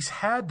that. He's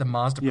had the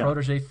Mazda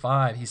Protege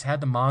 5. He's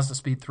had the Mazda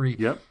Speed 3.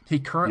 Yep. He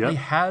currently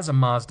has a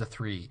Mazda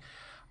 3.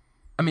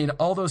 I mean,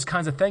 all those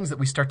kinds of things that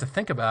we start to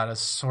think about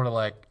is sort of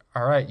like,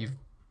 all right, you've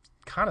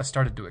kind of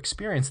started to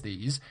experience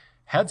these,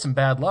 had some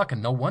bad luck,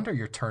 and no wonder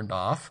you're turned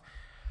off.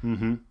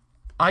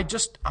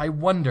 I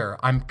wonder,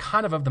 I'm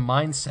kind of the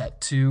mindset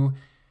to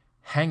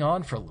hang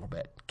on for a little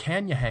bit.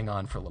 Can you hang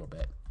on for a little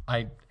bit?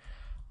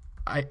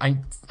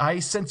 I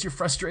sense your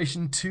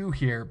frustration too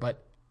here,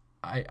 but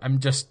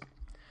I'm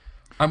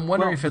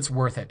wondering if it's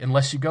worth it,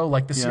 unless you go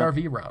like the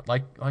CR-V route,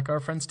 like our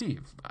friend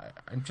Steve.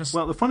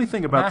 The funny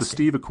thing about the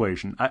Steve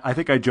equation, I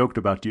think I joked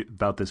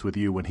about this with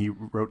you when he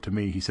wrote to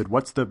me. He said,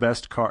 "What's the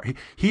best car?"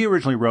 He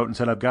originally wrote and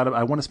said,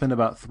 I want to spend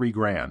about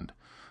 $3,000.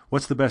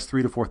 What's the best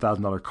 $3,000 to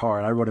 $4,000 car?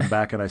 And I wrote him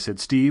back and I said,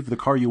 Steve, the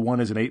car you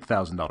want is an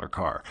 $8,000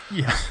 car.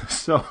 Yeah.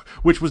 So,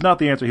 which was not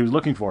the answer he was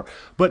looking for.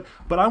 But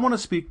I want to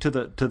speak to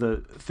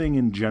the thing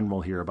in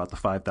general here about the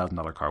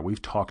 $5,000 car.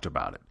 We've talked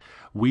about it.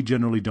 We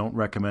generally don't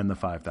recommend the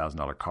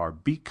 $5,000 car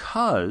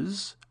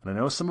because, and I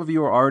know some of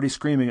you are already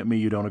screaming at me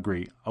you don't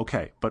agree.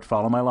 Okay, but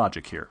follow my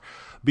logic here.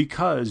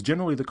 Because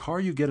generally the car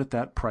you get at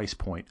that price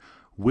point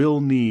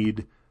will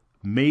need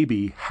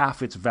maybe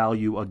half its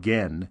value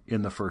again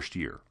in the first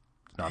year.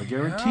 Not a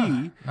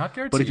guarantee. Not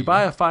guaranteed. But if you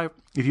buy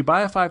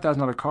a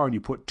 $5,000 car and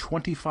you put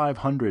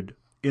 $2,500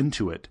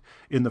 into it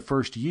in the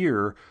first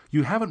year,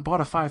 you haven't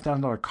bought a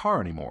 $5,000 car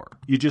anymore.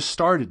 You just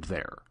started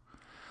there.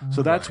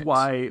 So that's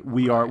why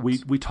we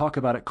talk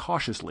about it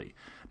cautiously.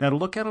 Now, to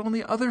look at it on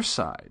the other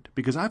side,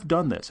 because I've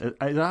done this.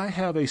 I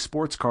have a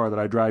sports car that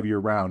I drive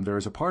year-round. There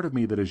is a part of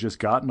me that has just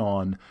gotten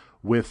on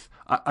with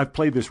I've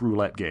played this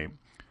roulette game.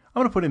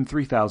 I'm going to put in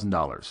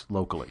 $3,000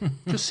 locally.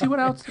 Just see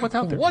what's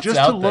out there. What's just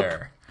out to look,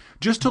 there?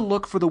 Just to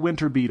look for the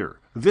winter beater.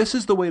 This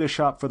is the way to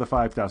shop for the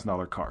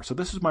 $5,000 car. So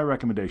this is my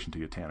recommendation to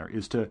you, Tanner,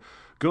 is to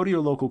go to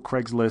your local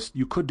Craigslist.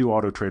 You could do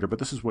Auto Trader, but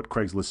this is what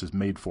Craigslist is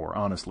made for,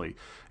 honestly.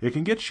 It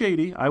can get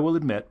shady, I will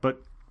admit,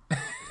 but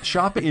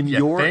shop in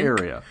your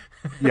area.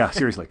 Yeah,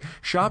 seriously.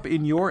 Shop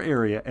in your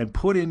area and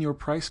put in your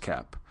price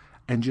cap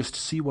and just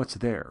see what's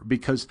there.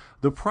 Because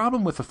the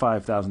problem with the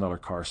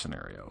 $5,000 car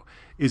scenario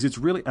is it's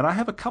really, and I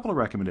have a couple of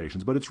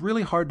recommendations, but it's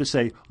really hard to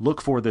say,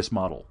 look for this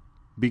model.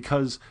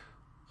 Because,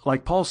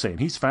 like Paul's saying,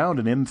 he's found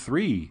an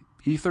M3,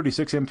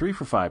 E36 M3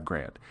 for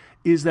 $5,000.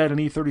 Is that an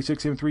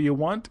E36 M3 you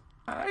want?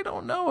 I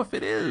don't know if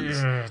it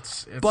is.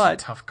 It's a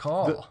tough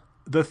call.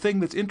 The thing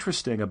that's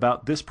interesting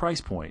about this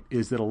price point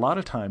is that a lot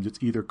of times it's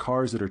either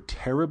cars that are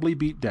terribly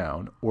beat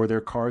down or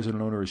they're cars that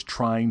an owner is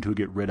trying to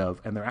get rid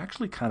of, and they're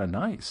actually kind of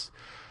nice.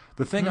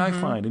 The thing I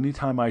find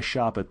anytime I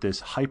shop at this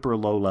hyper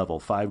low level,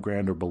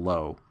 $5,000 or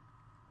below,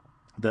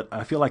 that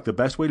I feel like the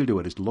best way to do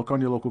it is to look on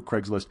your local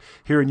Craigslist.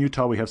 Here in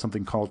Utah, we have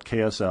something called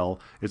KSL.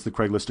 It's the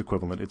Craigslist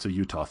equivalent. It's a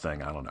Utah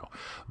thing. I don't know.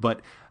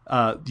 But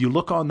you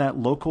look on that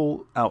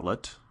local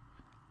outlet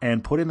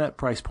and put in that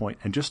price point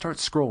and just start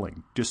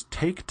scrolling. Just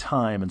take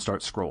time and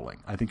start scrolling.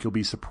 I think you'll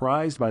be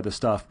surprised by the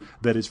stuff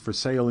that is for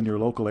sale in your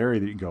local area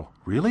that you can go,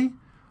 really?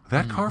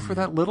 That car for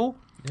that little?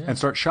 Yeah. And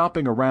start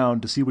shopping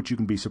around to see what you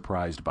can be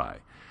surprised by.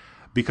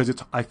 Because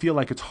I feel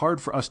like it's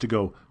hard for us to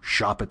go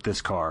shop at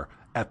this car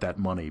at that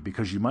money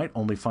because you might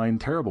only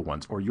find terrible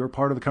ones or your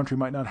part of the country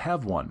might not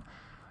have one.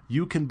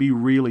 You can be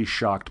really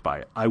shocked by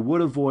it. I would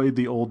avoid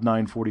the old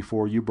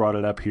 944. You brought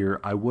it up here.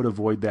 I would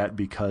avoid that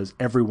because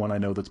everyone I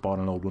know that's bought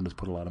an old one has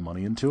put a lot of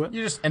money into it.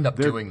 You just end up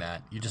doing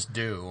that. You just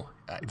do.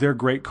 They're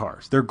great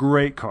cars. They're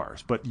great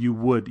cars. But you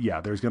would,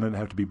 there's going to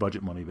have to be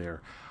budget money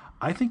there.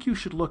 I think you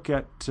should look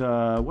at,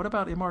 what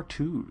about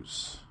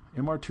MR2s?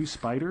 MR2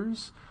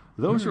 Spiders?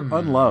 Those are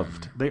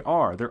unloved. They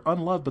are. They're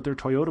unloved, but they're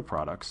Toyota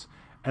products.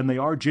 And they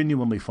are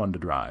genuinely fun to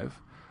drive.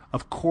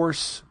 Of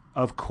course,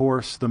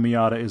 the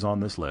Miata is on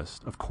this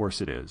list. Of course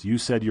it is. You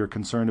said you're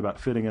concerned about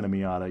fitting in a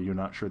Miata. You're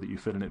not sure that you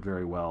fit in it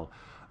very well.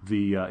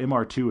 The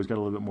MR2 has got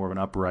a little bit more of an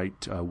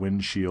upright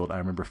windshield. I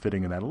remember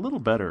fitting in that a little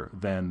better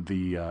than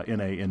the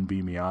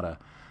NA/NB Miata,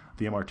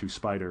 the MR2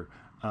 Spider.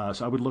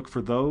 So I would look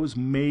for those.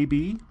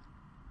 Maybe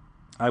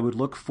I would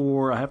look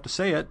for, I have to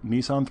say it,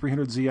 Nissan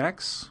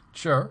 300ZX.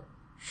 Sure.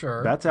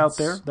 That's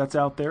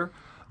out there.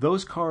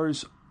 Those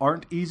cars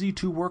aren't easy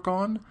to work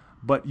on,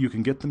 but you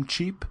can get them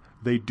cheap.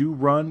 They do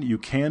run. You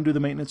can do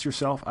the maintenance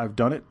yourself. I've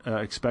done it.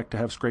 Expect to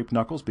have scraped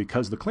knuckles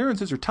because the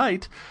clearances are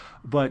tight,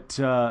 but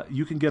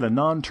you can get a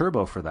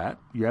non-turbo for that.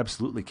 You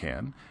absolutely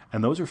can,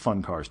 and those are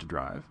fun cars to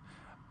drive.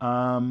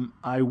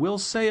 I will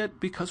say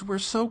it because we're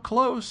so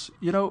close.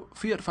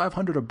 Fiat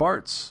 500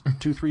 Abarths,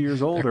 2-3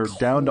 years old, are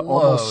down to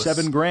almost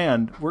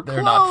 $7,000.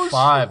 They're not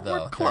 $5,000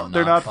 though.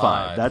 They're not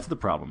 $5,000. That's the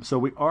problem. So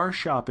we are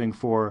shopping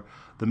for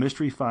the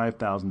mystery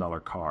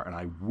 $5,000 car, and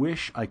I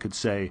wish I could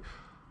say,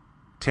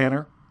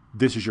 Tanner,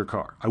 this is your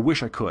car. I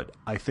wish I could.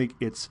 I think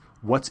it's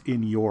what's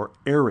in your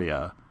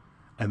area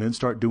and then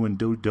start doing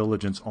due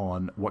diligence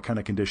on what kind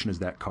of condition is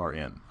that car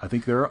in. I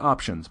think there are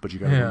options, but you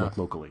got to look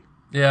locally.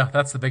 Yeah,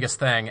 that's the biggest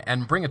thing.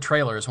 And Bring a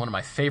Trailer is one of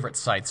my favorite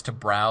sites to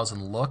browse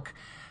and look.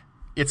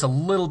 It's a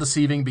little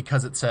deceiving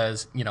because it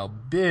says, bid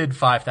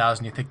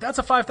 $5,000. You think that's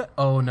a $5,000?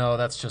 Oh no,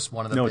 that's just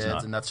one of the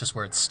bids, and that's just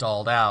where it's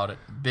stalled out at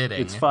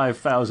bidding. It's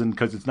 $5,000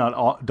 because it's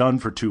not done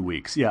for 2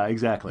 weeks. Yeah,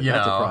 exactly.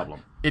 That's a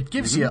problem. It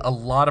gives you a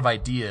lot of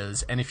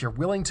ideas, and if you're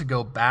willing to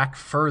go back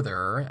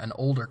further, an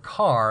older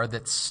car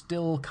that's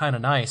still kind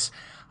of nice.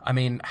 I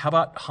mean, how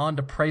about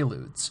Honda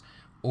Preludes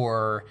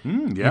or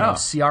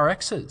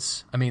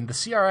CRXs? I mean, the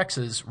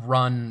CRXs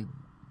run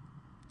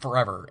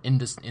forever in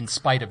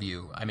spite of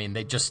you. I mean,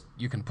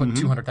 you can put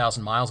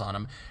 200,000 miles on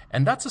them,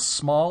 and that's a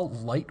small,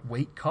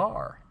 lightweight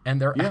car, and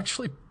they're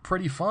actually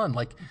pretty fun.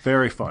 Like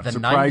very fun, the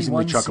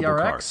surprisingly 91 chuckable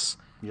CRX. Cars.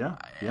 Yeah,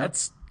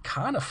 that's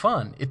kind of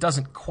fun. It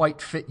doesn't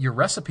quite fit your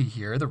recipe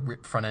here, the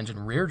front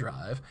engine rear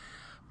drive,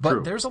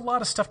 but there's a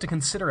lot of stuff to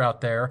consider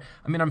out there.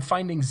 I mean, I'm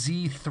finding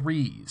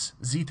Z3s,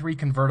 Z3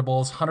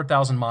 convertibles,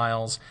 100,000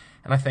 miles,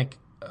 and I think,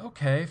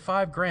 okay,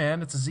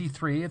 $5,000, it's a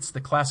Z3, it's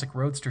the classic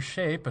roadster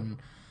shape, and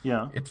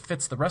it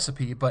fits the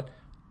recipe, but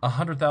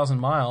 100,000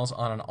 miles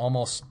on an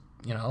almost,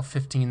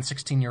 15,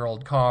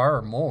 16-year-old car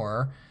or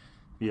more.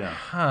 Yeah.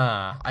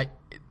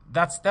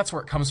 That's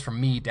where it comes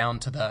from me down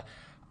to the,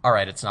 all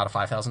right, it's not a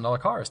 $5,000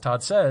 car. As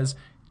Todd says,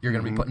 you're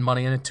going to be putting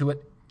money into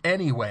it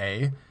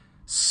anyway.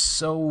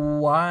 So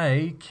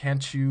why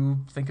can't you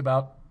think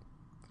about,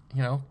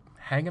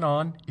 hanging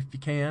on if you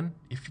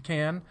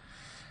can,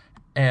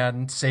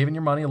 and saving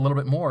your money a little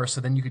bit more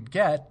so then you could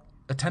get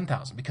a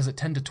 $10,000? Because at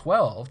 10 to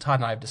 12, Todd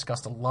and I have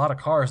discussed a lot of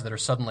cars that are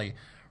suddenly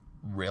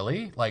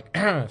really like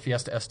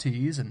Fiesta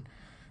STs and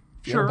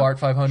Bart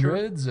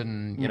 500s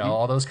and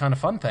all those kind of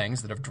fun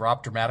things that have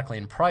dropped dramatically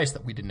in price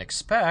that we didn't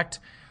expect.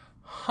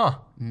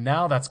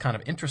 Now that's kind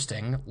of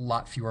interesting. A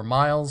lot fewer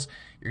miles.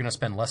 You're going to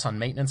spend less on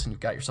maintenance, and you've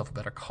got yourself a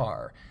better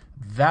car.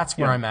 That's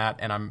where I'm at,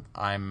 and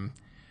I'm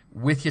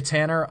with you,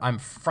 Tanner. I'm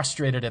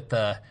frustrated at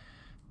the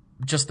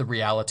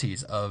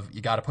realities of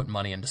you got to put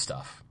money into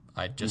stuff.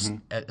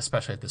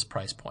 Especially at this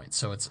price point.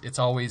 So it's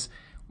always,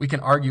 we can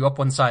argue up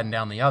one side and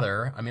down the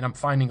other. I mean, I'm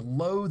finding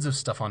loads of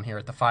stuff on here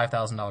at the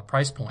 $5,000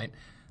 price point.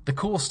 The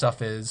cool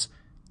stuff is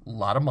a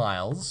lot of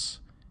miles,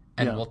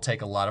 and will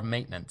take a lot of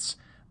maintenance.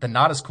 The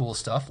not as cool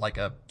stuff, like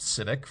a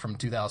Civic from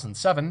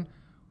 2007,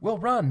 will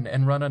run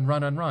and run and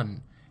run and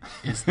run.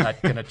 Is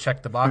that going to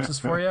check the boxes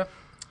for you?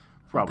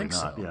 Probably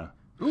not, so. yeah.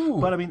 Ooh,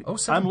 but I mean,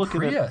 07 I'm looking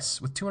Prius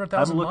with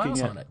 200,000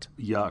 miles on it.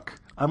 Yuck.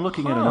 I'm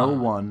looking at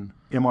an 01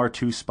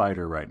 MR2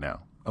 Spider right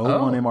now.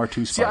 01 MR2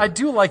 Spider. See, I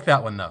do like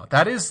that one, though.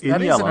 That is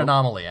an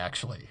anomaly,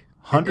 actually.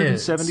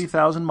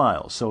 170,000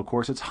 miles. So, of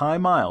course, it's high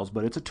miles,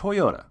 but it's a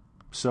Toyota.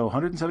 So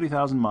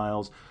 170,000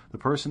 miles. The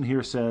person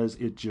here says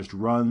it just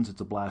runs. It's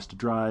a blast to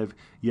drive.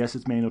 Yes,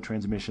 it's manual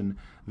transmission.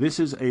 This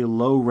is a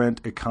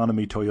low-rent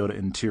economy Toyota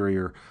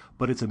interior,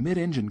 but it's a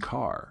mid-engine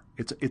car.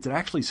 It's an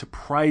actually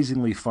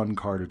surprisingly fun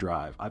car to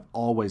drive. I've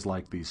always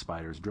liked these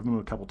Spiders. Driven them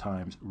a couple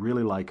times.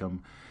 Really like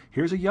them.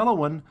 Here's a yellow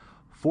one,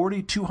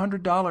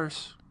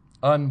 $4,200.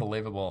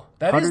 Unbelievable.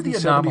 That is the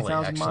anomaly,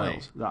 actually.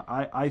 Miles.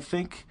 I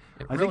think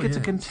it's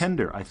a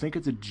contender. I think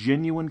it's a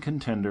genuine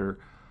contender.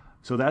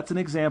 So that's an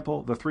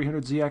example. The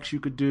 300ZX you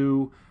could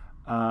do.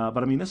 But,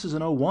 I mean, this is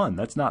an 01.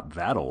 That's not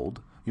that old.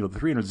 The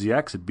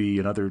 300ZX would be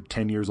another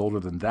 10 years older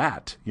than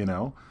that,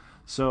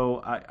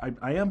 So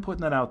I am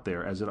putting that out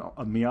there as a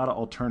Miata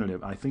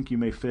alternative. I think you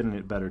may fit in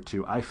it better,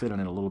 too. I fit in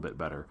it a little bit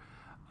better.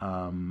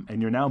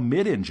 And you're now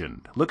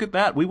mid-engined. Look at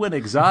that. We went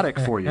exotic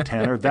for you,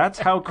 Tanner. That's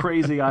how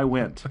crazy I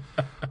went.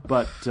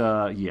 But,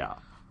 yeah.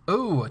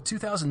 Ooh, a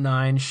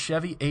 2009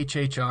 Chevy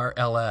HHR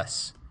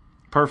LS.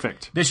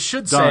 Perfect. This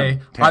should Done, say,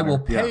 Tanner. I will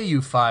pay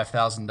you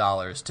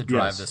 $5,000 to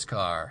drive this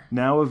car.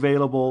 Now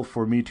available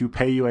for me to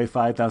pay you a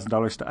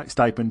 $5,000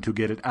 stipend to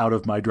get it out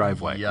of my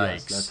driveway. Yikes.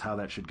 Yes, that's how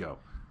that should go.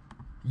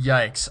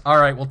 Yikes. All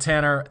right, well,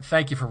 Tanner,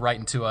 thank you for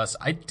writing to us.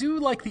 I do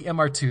like the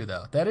MR2,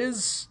 though. That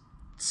is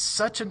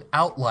such an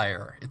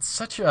outlier. It's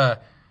such a...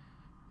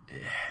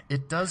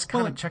 It does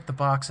kind of check the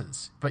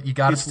boxes, but you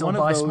got to still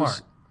buy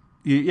smart.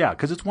 Yeah,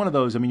 because it's one of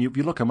those. I mean, if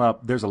you look them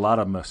up, there's a lot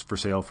of them for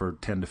sale for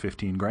 10 to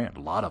 15 grand. A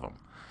lot of them.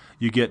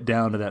 You get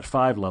down to that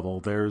 5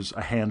 level, there's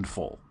a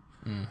handful.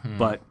 Mm-hmm.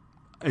 But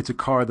it's a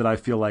car that I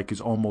feel like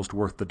is almost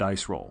worth the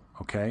dice roll,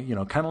 okay?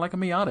 Kind of like a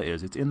Miata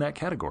is. It's in that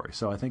category,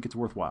 so I think it's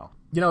worthwhile.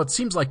 It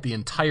seems like the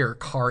entire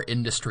car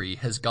industry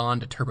has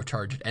gone to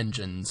turbocharged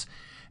engines,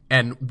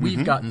 and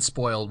we've gotten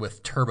spoiled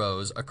with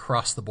turbos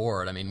across the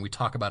board. I mean, we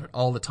talk about it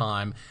all the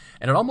time,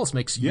 and it almost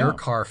makes your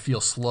car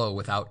feel slow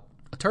without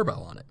a turbo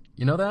on it.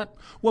 You know that?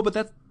 Well,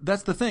 but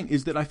that's the thing,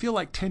 is that I feel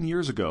like 10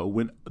 years ago,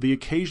 when the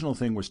occasional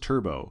thing was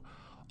turbo,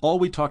 all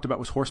we talked about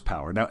was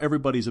horsepower. Now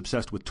everybody's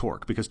obsessed with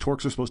torque because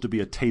torques are supposed to be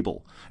a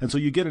table. And so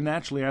you get a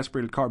naturally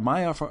aspirated car,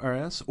 my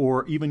FRS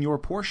or even your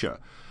Porsche.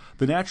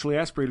 The naturally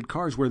aspirated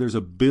cars where there's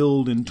a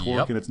build in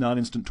torque and it's not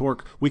instant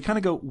torque, we kind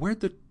of go, where'd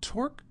the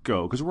torque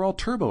go? Because we're all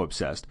turbo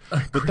obsessed.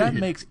 But that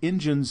makes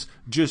engines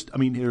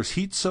there's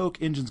heat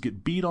soak, engines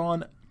get beat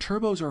on.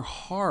 Turbos are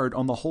hard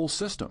on the whole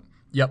system.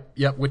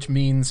 Yep, which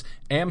means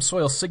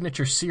AmSoil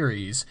Signature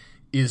Series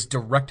is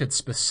directed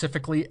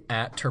specifically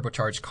at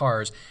turbocharged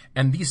cars,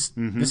 and this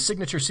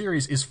Signature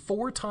Series is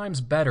 4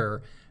 times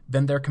better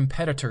than their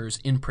competitors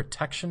in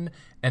protection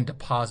and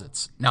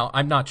deposits. Now,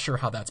 I'm not sure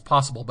how that's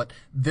possible, but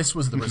this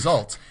was the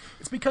result.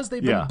 It's because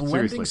they've been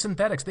blending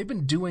synthetics. They've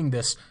been doing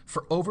this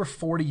for over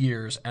 40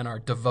 years and are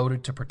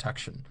devoted to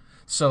protection.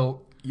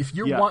 So if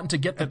you're wanting to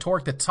get the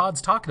torque that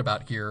Todd's talking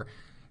about here,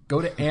 go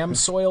to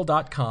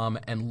amsoil.com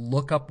and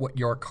look up what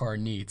your car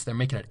needs. They're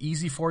making it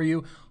easy for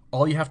you.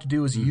 All you have to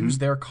do is use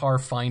their car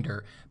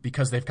finder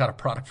because they've got a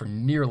product for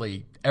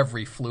nearly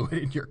every fluid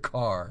in your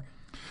car.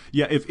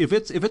 Yeah, if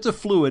it's a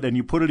fluid and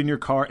you put it in your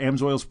car,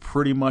 AmSoil's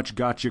pretty much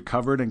got you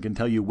covered and can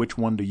tell you which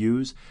one to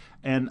use.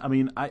 And, I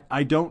mean,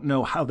 I don't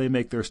know how they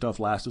make their stuff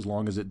last as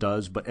long as it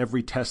does, but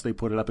every test they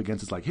put it up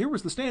against is like, here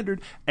was the standard,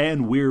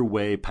 and we're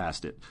way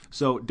past it.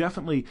 So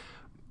definitely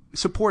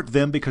support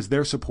them because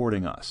they're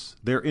supporting us.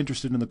 They're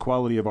interested in the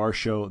quality of our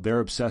show. They're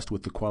obsessed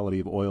with the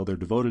quality of oil. They're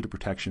devoted to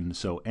protection.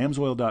 So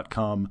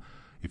amsoil.com,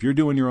 if you're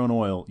doing your own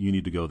oil, you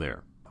need to go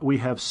there. We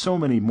have so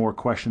many more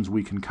questions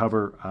we can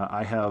cover.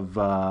 I have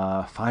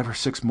 5 or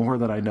 6 more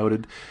that I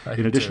noted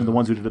in addition to the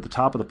ones we did at the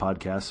top of the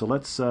podcast. So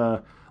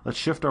let's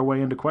shift our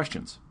way into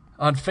questions.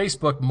 On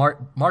Facebook,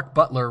 Mark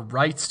Butler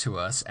writes to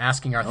us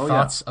asking our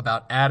thoughts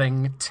about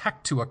adding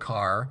tech to a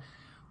car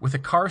with a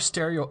car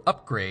stereo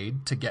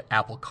upgrade to get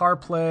Apple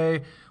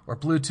CarPlay or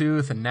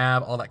Bluetooth and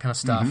nav, all that kind of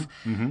stuff.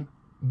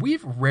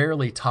 We've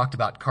rarely talked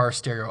about car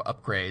stereo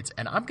upgrades,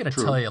 and I'm going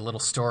to tell you a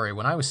little story.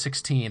 When I was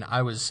 16,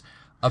 I was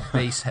a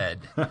basshead.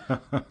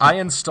 I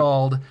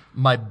installed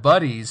my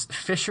buddy's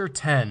Fisher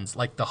 10s,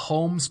 like the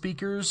home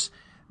speakers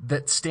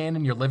that stand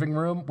in your living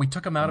room. We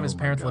took them out of his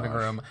parents' living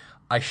room.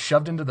 I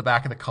shoved into the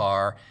back of the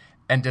car,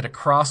 and did a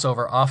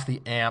crossover off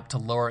the amp to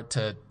lower it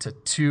to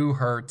 2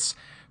 hertz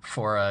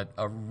for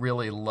a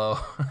really low.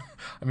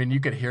 I mean, you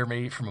could hear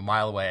me from a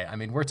mile away. I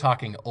mean, we're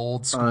talking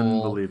old school.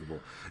 Unbelievable.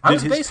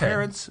 Did his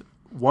parents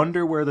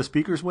wonder where the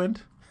speakers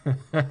went?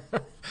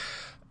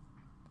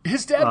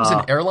 His dad was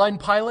an airline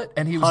pilot,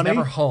 and he was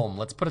never home.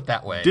 Let's put it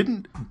that way.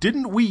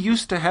 Didn't we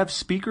used to have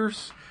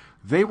speakers?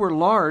 They were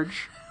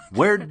large.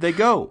 Where did they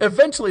go?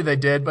 Eventually they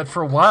did, but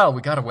for a while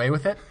we got away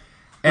with it.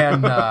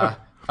 And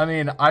I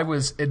mean, I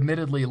was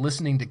admittedly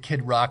listening to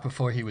Kid Rock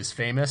before he was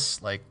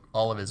famous, like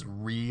all of his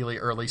really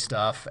early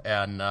stuff,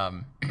 and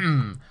a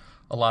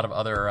lot of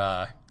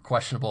other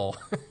questionable.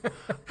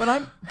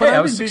 I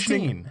was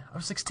 16. I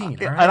was 16,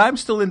 right? And I'm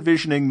still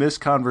envisioning this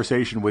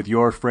conversation with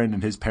your friend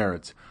and his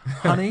parents.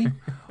 Honey,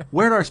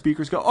 where'd our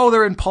speakers go? Oh,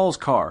 they're in Paul's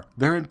car.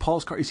 They're in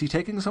Paul's car. Is he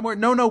taking them somewhere?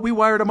 No, we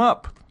wired them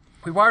up.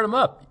 We wired him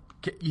up.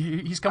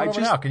 He's coming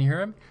over now. Can you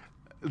hear him?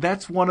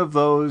 That's one of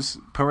those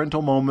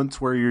parental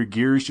moments where your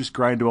gears just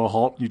grind to a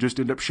halt and you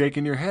just end up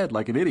shaking your head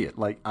like an idiot.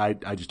 Like, I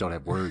just don't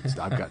have words.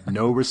 I've got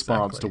no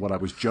response to what I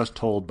was just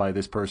told by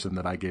this person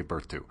that I gave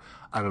birth to.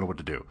 I don't know what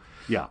to do.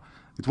 Yeah,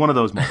 it's one of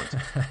those moments.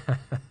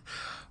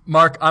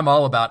 Mark, I'm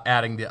all about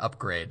adding the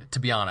upgrade, to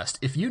be honest.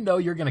 If you know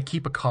you're going to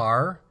keep a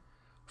car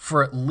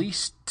for at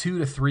least 2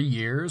 to 3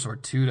 years or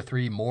 2 to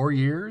 3 more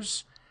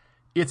years,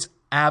 it's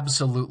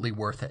absolutely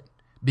worth it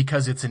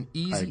because it's an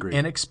easy,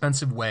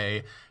 inexpensive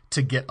way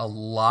to get a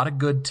lot of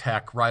good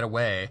tech right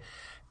away.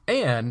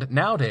 And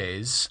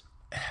nowadays,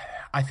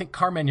 I think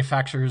car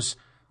manufacturers,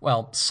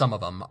 well, some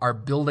of them, are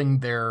building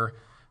their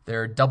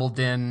double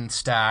DIN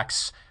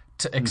stacks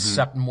to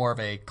accept more of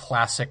a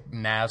classic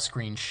nav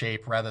screen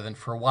shape rather than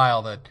for a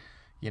while the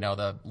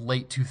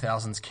late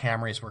 2000s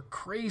Camrys were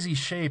crazy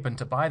shape, and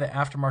to buy the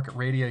aftermarket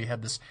radio, you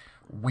had this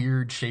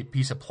weird shaped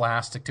piece of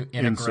plastic to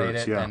integrate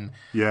it. Yeah. And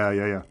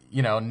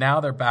yeah. Now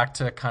they're back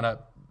to kind of,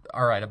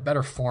 all right, a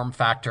better form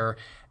factor.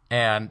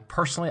 And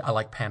personally, I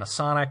like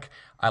Panasonic.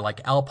 I like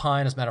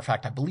Alpine. As a matter of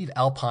fact, I believe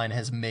Alpine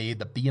has made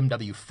the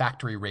BMW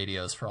factory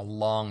radios for a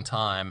long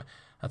time.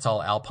 That's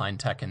all Alpine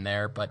tech in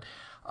there. But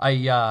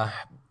I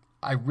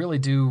really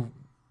do.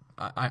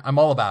 I'm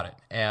all about it.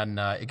 And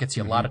it gets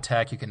you a lot of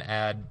tech. You can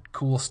add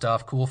cool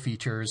stuff, cool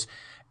features.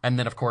 And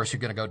then, of course,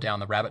 you're going to go down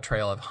the rabbit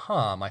trail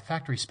of, my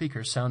factory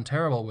speakers sound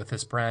terrible with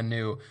this brand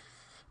new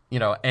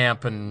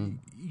amp and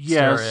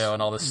stereo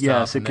and all this stuff.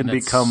 Yes, it can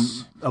become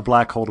a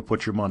black hole to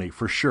put your money,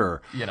 for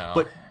sure.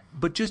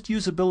 But just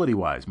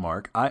usability-wise,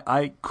 Mark,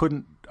 I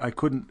couldn't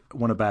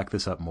want to back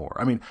this up more.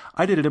 I mean,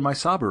 I did it in my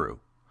Subaru.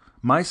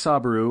 My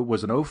Subaru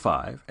was an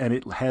 '05, and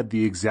it had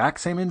the exact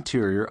same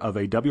interior of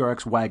a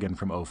WRX wagon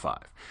from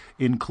 '05,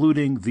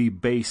 including the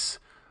base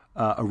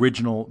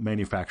original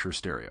manufacturer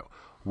stereo,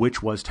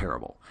 which was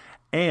terrible.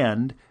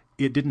 And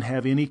it didn't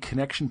have any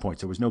connection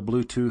points. There was no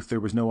Bluetooth. There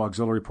was no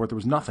auxiliary port. There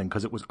was nothing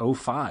because it was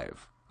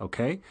 '05,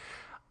 okay?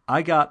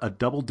 I got a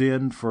double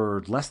DIN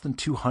for less than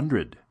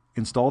 $200,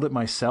 installed it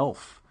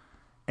myself,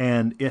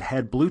 and it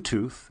had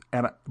Bluetooth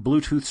and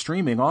Bluetooth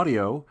streaming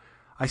audio.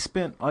 I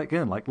spent,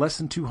 again, like less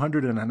than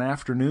 $200 in an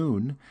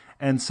afternoon,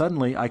 and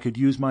suddenly I could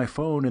use my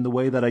phone in the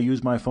way that I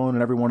use my phone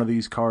in every one of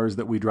these cars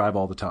that we drive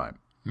all the time.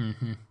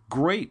 Mm-hmm.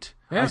 Great.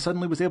 Yeah. I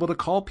suddenly was able to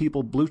call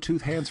people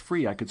Bluetooth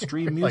hands-free. I could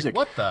stream music.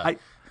 Like, what the?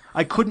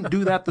 I couldn't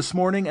do that this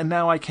morning, and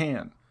now I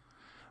can.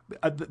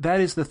 That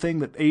is the thing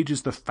that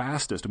ages the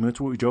fastest. I mean, that's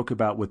what we joke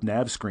about with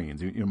nav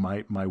screens.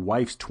 My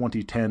wife's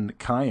 2010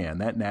 Cayenne,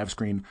 that nav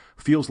screen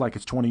feels like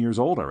it's 20 years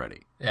old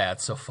already. Yeah,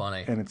 it's so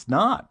funny. And it's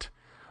not.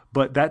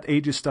 But that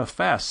ages stuff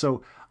fast.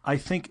 So I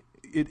think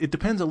it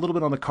depends a little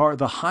bit on the car.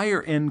 The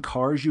higher-end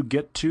cars you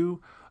get to,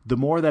 the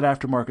more that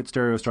aftermarket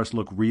stereo starts to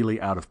look really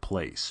out of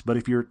place. But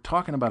if you're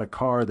talking about a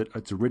car that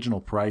its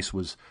original price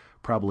was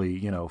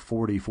probably, $40,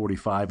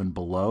 $45 and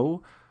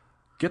below,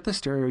 get the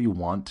stereo you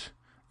want.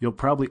 You'll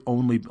probably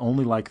only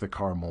like the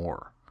car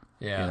more.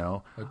 Yeah,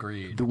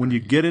 agreed. When you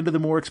get into the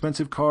more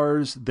expensive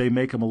cars, they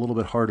make them a little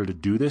bit harder to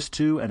do this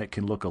to, and it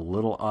can look a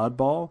little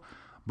oddball.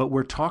 But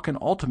we're talking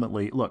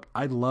ultimately, look,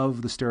 I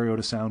love the stereo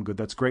to sound good.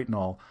 That's great and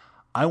all.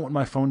 I want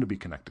my phone to be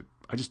connected.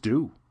 I just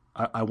do.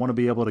 I want to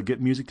be able to get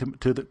music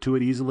to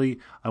it easily.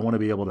 I want to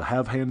be able to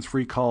have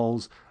hands-free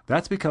calls.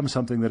 That's become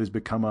something that has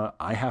become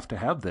I have to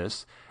have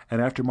this,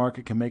 and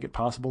aftermarket can make it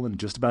possible in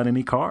just about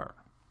any car.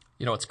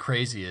 What's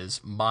crazy is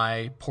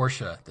my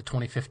Porsche, the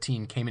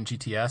 2015 Cayman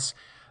GTS,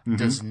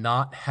 does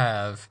not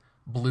have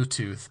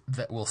Bluetooth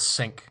that will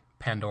sync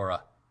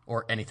Pandora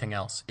or anything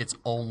else. It's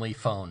only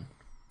phone.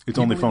 It's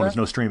only phone. There's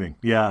no streaming.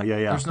 Yeah.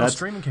 There's no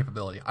streaming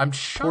capability. I'm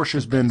shocked.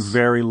 Porsche's been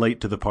very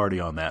late to the party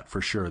on that, for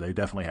sure. They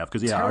definitely have.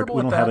 Because, we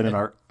don't have it in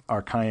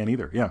our Cayenne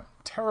either. Yeah.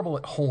 Terrible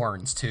at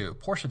horns, too.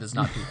 Porsche does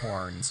not do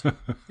horns.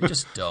 They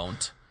just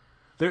don't.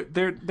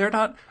 They're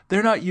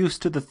not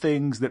used to the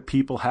things that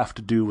people have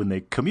to do when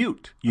they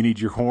commute. You need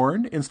your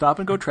horn in stop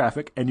and go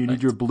traffic, and you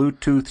need your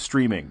Bluetooth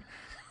streaming.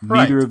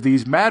 Neither of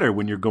these matter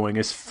when you're going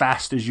as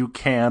fast as you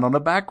can on a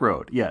back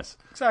road. Yes,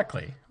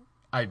 exactly.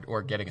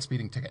 Or getting a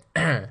speeding ticket.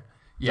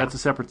 Yeah. That's a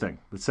separate thing.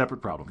 That's a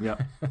separate problem. Yeah.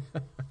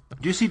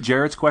 Do you see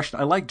Jared's question?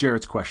 I like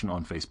Jared's question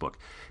on Facebook.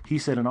 He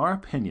said, in our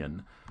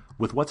opinion,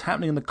 with what's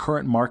happening in the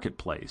current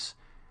marketplace,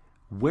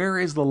 where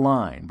is the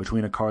line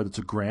between a car that's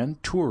a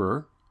Grand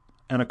Tourer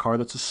and a car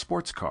that's a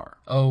sports car?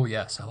 Oh,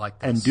 yes, I like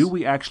this. And do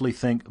we actually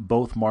think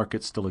both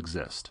markets still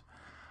exist?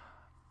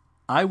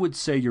 I would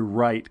say you're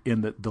right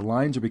in that the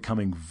lines are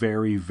becoming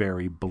very,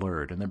 very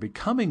blurred. And they're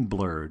becoming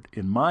blurred,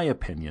 in my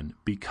opinion,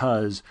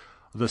 because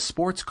the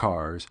sports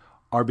cars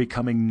are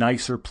becoming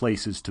nicer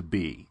places to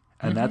be.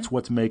 And that's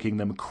what's making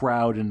them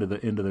crowd into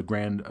the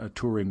Grand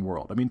Touring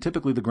world. I mean,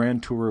 typically the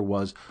Grand Tourer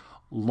was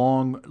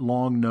long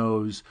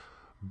nose,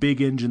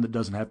 big engine that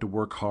doesn't have to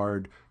work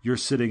hard. You're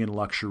sitting in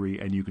luxury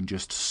and you can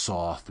just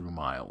saw through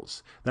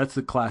miles. That's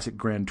the classic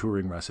Grand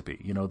Touring recipe.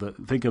 You know,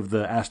 think of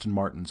the Aston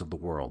Martins of the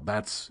world.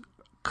 That's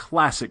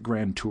classic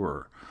Grand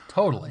Tourer.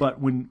 Totally. But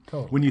when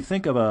you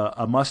think of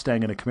a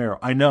Mustang and a Camaro,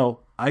 I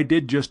know I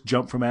did just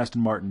jump from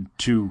Aston Martin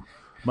to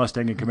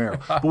Mustang and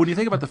Camaro. But when you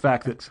think about the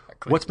fact that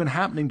what's been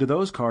happening to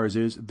those cars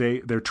is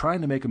they're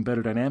trying to make them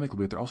better dynamically,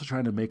 but they're also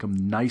trying to make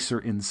them nicer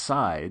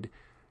inside.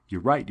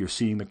 You're right. You're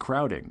seeing the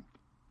crowding.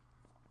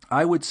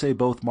 I would say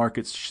both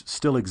markets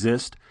still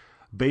exist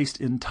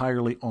based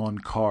entirely on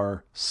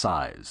car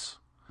size.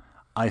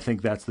 I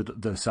think that's the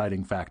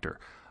deciding factor.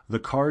 The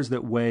cars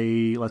that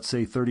weigh, let's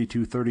say,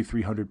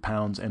 3,300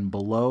 pounds and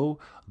below,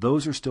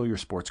 those are still your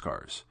sports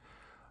cars.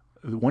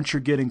 Once you're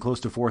getting close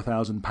to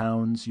 4,000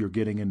 pounds, you're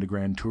getting into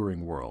Grand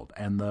Touring world.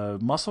 And the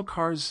muscle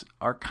cars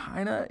are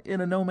kind of in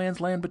a no man's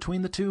land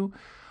between the two,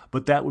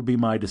 but that would be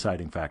my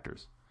deciding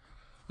factors.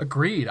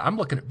 Agreed. I'm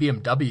looking at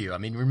BMW. I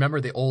mean, remember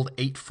the old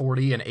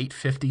 840 and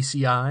 850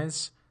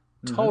 CIs?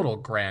 Total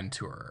Grand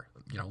Tourer.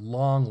 You know,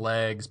 long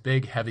legs,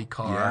 big, heavy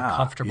car,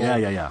 comfortable,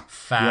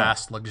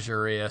 fast,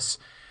 luxurious.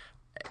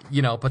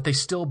 You know, but they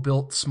still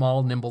built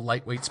small, nimble,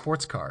 lightweight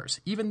sports cars.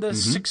 Even the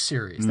 6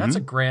 Series, that's a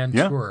Grand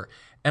Tourer.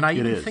 And I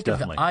even think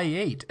definitely. Of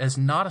the i8 as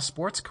not a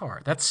sports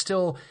car. That's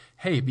still,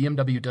 hey,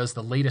 BMW does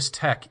the latest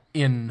tech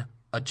in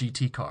a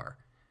GT car.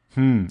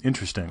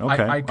 Interesting.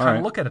 Okay. I kind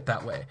of look at it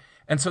that way.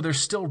 And so there's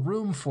still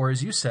room for,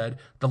 as you said,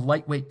 the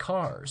lightweight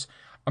cars.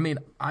 I mean,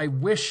 I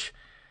wish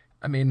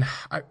the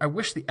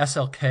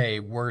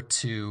SLK were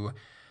to,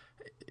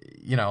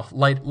 you know,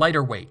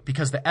 lighter weight,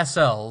 because the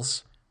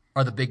SLs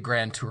are the big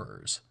Grand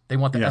Tourers. They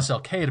want the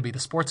SLK to be the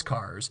sports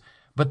cars,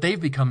 but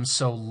they've become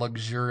so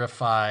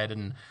luxurified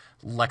and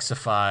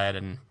Lexified,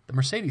 and the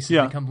Mercedes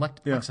has become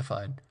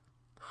Lexified.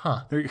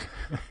 Huh.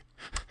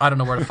 I don't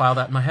know where to file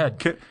that in my head.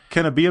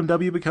 Can a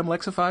BMW become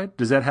Lexified?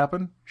 Does that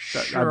happen?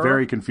 Sure. I'm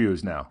very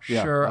confused now.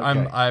 Sure,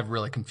 okay. I've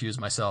really confused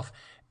myself.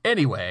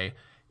 Anyway,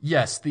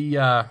 yes,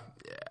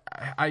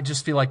 I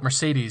just feel like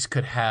Mercedes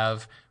could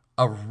have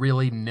a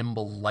really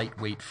nimble,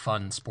 lightweight,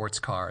 fun sports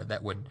car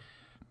that would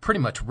pretty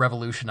much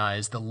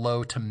revolutionize the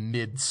low to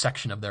mid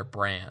section of their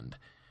brand.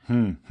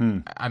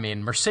 I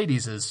mean,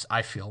 Mercedes is,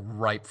 I feel,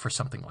 ripe for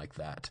something like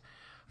that.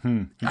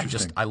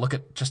 I look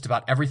at just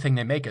about everything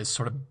they make as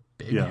sort of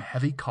big,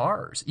 heavy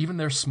cars. Even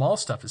their small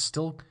stuff is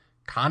still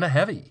kind of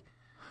heavy.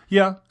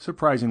 Yeah,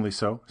 surprisingly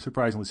so.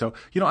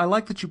 You know, I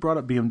like that you brought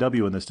up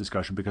BMW in this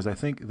discussion, because I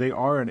think they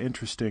are an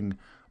interesting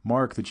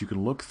mark that you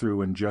can look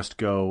through and just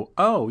go,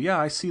 oh, yeah,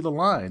 I see the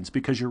lines,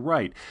 because you're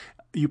right.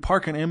 You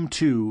park an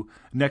M2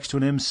 next to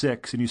an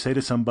M6 and you say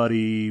to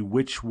somebody,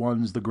 which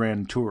one's the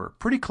Grand Tourer?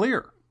 Pretty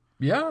clear.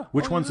 Yeah.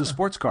 Which one's the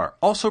sports car?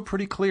 Also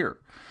pretty clear.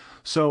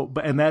 So,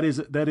 and that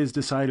is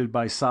decided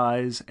by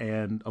size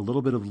and a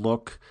little bit of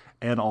look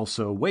and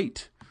also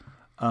weight.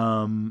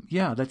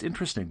 That's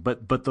interesting.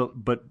 But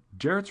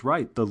Jarrett's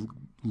right. The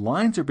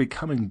lines are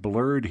becoming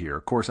blurred here.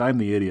 Of course, I'm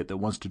the idiot that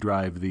wants to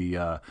drive the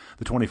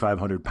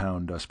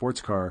 2,500-pound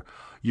sports car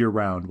year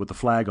round with the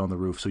flag on the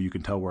roof so you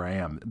can tell where I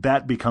am.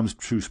 That becomes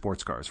true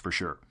sports cars for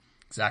sure.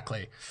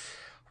 Exactly.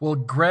 Well,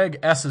 Greg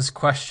S.'s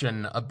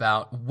question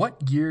about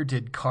what year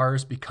did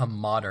cars become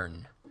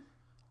modern?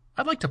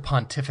 I'd like to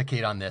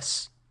pontificate on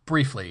this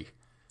briefly.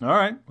 All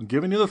right. I'm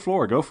giving you the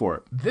floor. Go for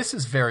it. This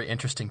is very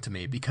interesting to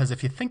me because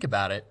if you think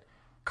about it,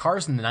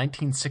 cars in the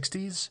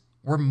 1960s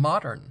were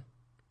modern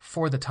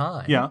for the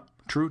time. Yeah,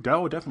 true.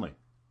 Oh, definitely.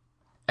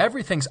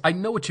 I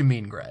know what you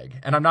mean, Greg,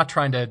 and I'm not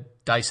trying to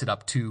dice it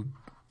up too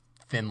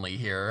thinly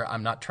here.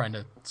 I'm not trying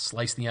to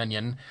slice the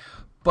onion.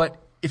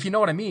 But if you know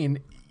what I mean,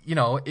 you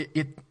know,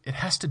 it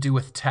has to do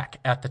with tech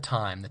at the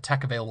time, the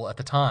tech available at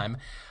the time.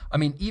 I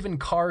mean, even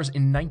cars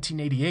in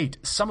 1988,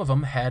 some of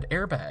them had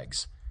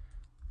airbags.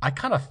 I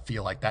kind of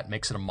feel like that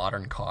makes it a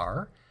modern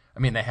car. I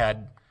mean, they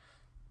had,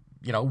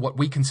 you know, what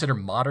we consider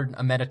modern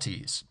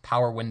amenities,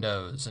 power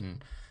windows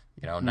and,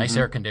 you know, nice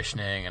air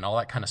conditioning and all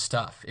that kind of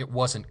stuff. It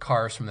wasn't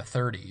cars from the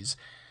 30s.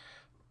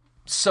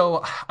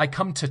 So I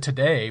come to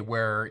today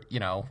where,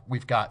 you know,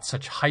 we've got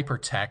such hyper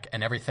tech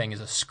and everything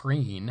is a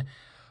screen.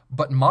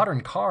 But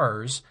modern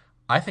cars,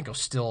 I think, are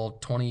still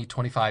 20,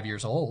 25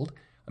 years old.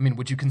 I mean,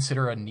 would you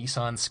consider a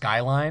Nissan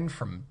Skyline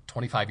from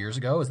 25 years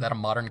ago? Is that a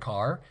modern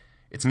car?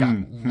 It's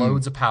got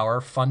loads of power,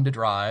 fun to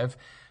drive.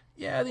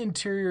 Yeah, the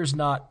interior's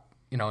not,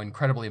 you know,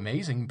 incredibly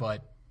amazing,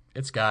 but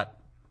it's got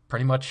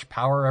pretty much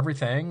power,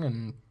 everything.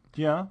 And,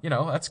 you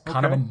know, that's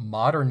kind of a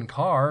modern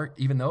car,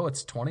 even though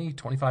it's 20,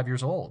 25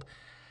 years old.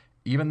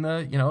 even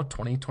the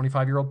 20,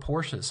 25-year-old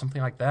Porsches,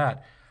 something like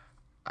that.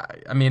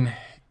 I mean,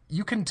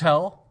 you can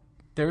tell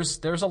there's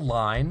a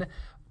line,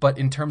 but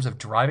in terms of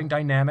driving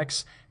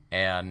dynamics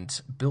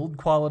and build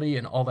quality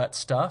and all that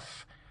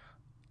stuff,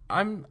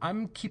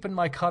 I'm keeping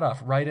my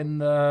cutoff right in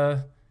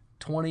the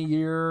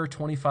 20-year,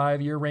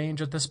 25-year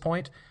range at this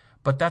point.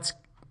 But that's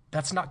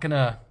not going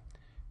to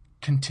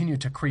continue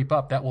to creep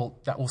up. That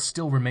will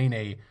still remain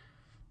a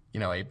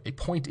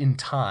point in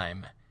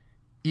time,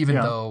 even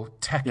though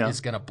tech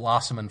is going to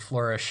blossom and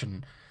flourish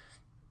and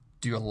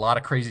do a lot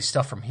of crazy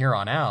stuff from here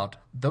on out.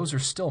 Those are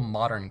still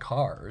modern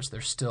cars.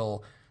 They're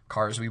still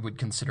cars we would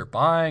consider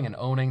buying and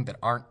owning that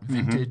aren't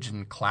vintage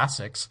and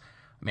classics.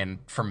 I mean,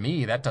 for me,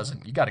 you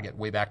got to get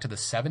way back to the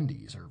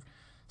 70s or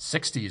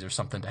 60s or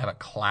something to have a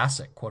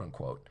classic, quote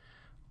unquote.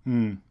 I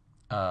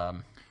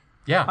wonder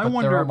they're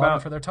all about modern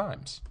for their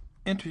times.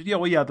 I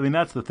mean,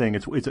 that's the thing.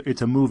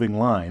 It's a moving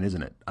line,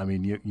 isn't it? I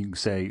mean, you can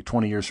say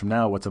 20 years from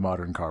now, what's a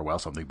modern car? Well,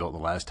 something built in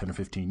the last 10 or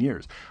 15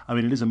 years. I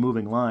mean, it is a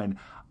moving line.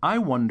 I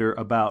wonder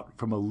about,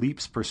 from a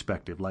leaps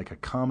perspective, like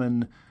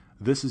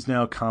this is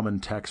now common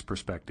text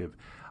perspective.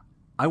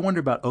 I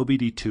wonder about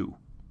OBD2.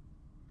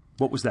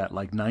 What was that,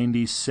 like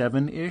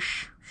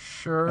 97-ish?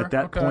 Sure. At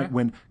that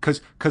point,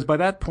 because by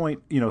that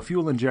point,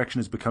 fuel injection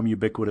has become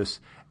ubiquitous,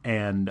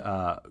 and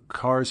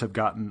cars have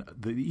gotten,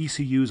 the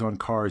ECUs on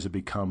cars have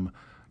become,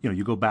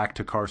 you go back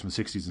to cars from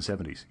the 60s and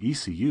 70s.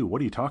 ECU,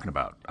 what are you talking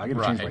about? I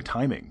got to change my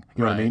timing.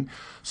 You know what I mean?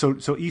 So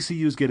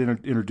ECUs get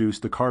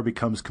introduced. The car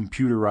becomes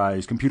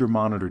computerized, computer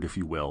monitored, if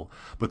you will.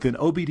 But then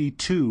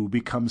OBD2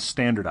 becomes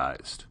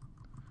standardized.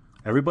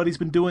 Everybody's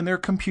been doing their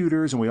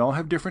computers, and we all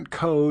have different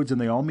codes, and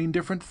they all mean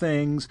different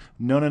things.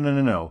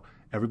 No.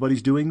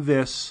 Everybody's doing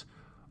this.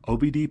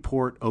 OBD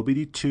port,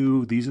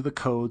 OBD2, these are the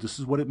codes. This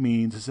is what it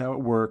means. This is how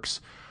it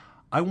works.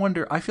 I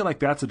feel like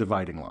that's a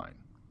dividing line.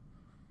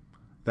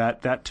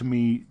 That to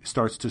me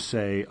starts to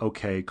say,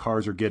 okay,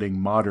 cars are getting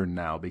modern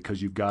now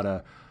because you've got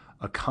a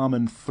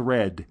common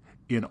thread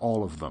in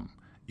all of them.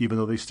 Even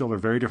though they still are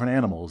very different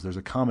animals, there's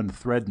a common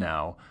thread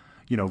now,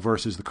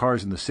 versus the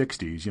cars in the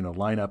 60s.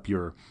 Line up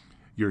your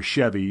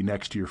Chevy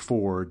next to your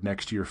Ford,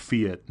 next to your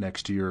Fiat,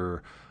 next to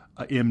your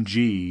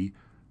MG.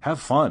 Have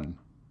fun.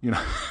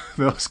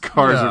 Those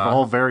cars are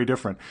all very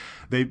different.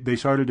 They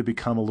started to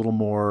become a little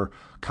more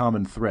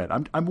common thread.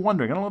 I'm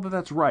wondering. I don't know if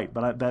that's right,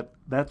 but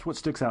that's what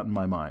sticks out in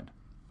my mind.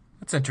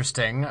 That's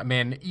interesting. I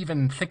mean,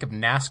 even think of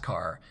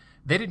NASCAR.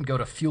 They didn't go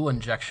to fuel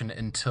injection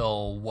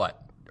until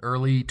what?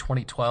 Early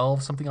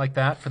 2012, something like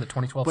that, for the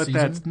 2012 season. But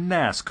that's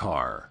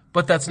NASCAR.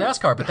 But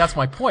that's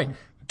my point.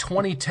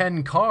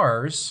 2010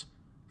 cars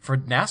for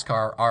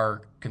NASCAR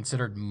are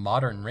considered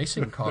modern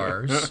racing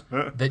cars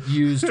that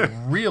used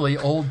really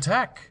old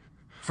tech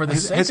for the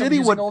sake of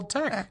using old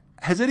tech.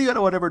 Has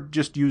anyone ever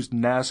just used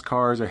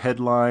NASCAR as a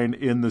headline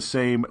in the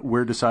same,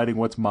 we're deciding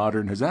what's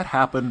modern? Has that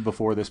happened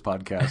before this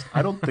podcast?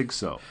 I don't think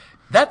so.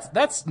 That's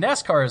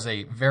NASCAR is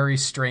a very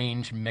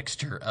strange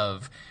mixture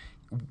of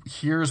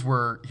here's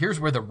where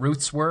the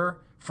roots were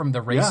from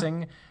the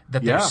racing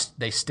that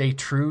they stay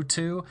true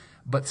to,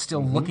 but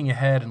still looking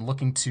ahead and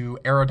looking to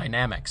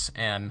aerodynamics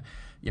and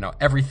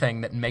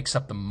everything that makes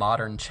up the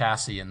modern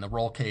chassis and the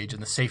roll cage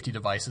and the safety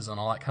devices and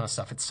all that kind of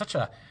stuff. It's such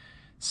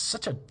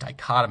a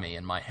dichotomy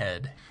in my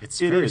head.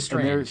 It's very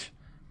strange.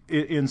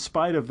 In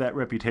spite of that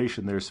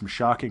reputation, there's some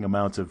shocking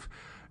amounts of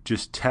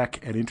just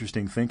tech and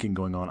interesting thinking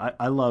going on.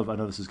 I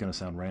know this is going to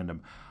sound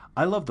random.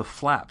 I love the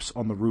flaps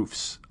on the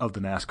roofs of the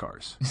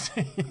NASCARs.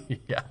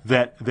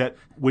 That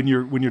when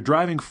you're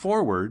driving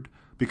forward,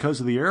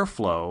 because of the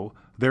airflow,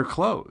 they're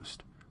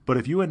closed. But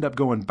if you end up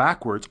going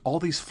backwards, all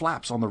these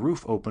flaps on the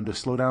roof open to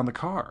slow down the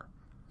car.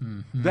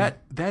 Mm-hmm.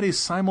 That is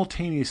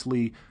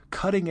simultaneously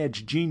cutting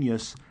edge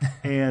genius,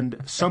 and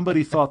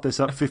somebody thought this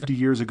up 50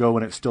 years ago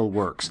and it still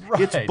works.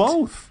 Right.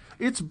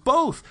 It's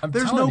both.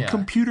 There's no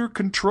computer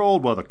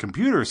controlled. Well, the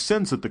computer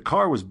sensed that the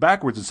car was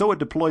backwards, and so it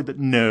deployed that.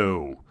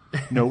 No,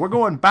 we're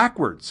going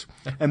backwards,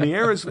 and the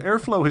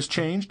airflow has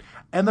changed,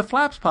 and the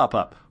flaps pop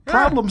up. Yeah.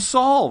 Problem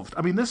solved.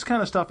 I mean, this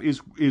kind of stuff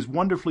is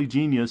wonderfully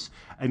genius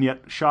and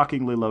yet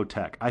shockingly low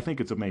tech. I think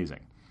it's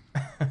amazing.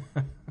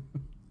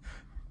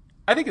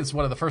 I think it's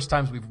one of the first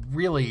times we've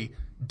really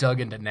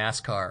dug into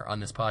NASCAR on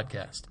this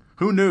podcast.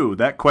 Who knew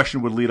that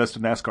question would lead us to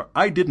NASCAR?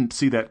 I didn't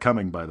see that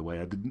coming, by the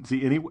way. I didn't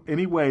see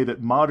any way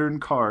that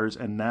modern cars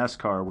and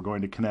NASCAR were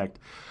going to connect.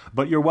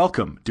 But you're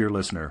welcome, dear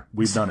listener.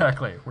 We've done it.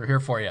 Exactly. We're here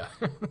for you.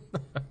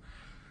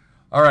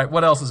 All right.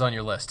 What else is on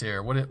your list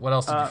here? What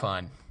else did you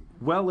find?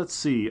 Well, let's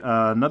see.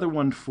 Another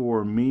one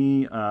for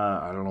me.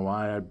 I don't know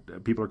why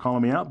people are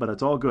calling me out, but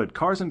it's all good.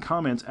 Cars and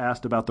Comments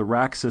asked about the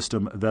rack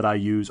system that I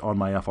use on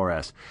my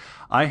FRS.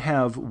 I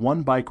have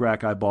one bike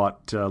rack I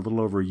bought a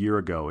little over a year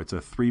ago. It's a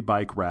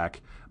 3-bike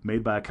rack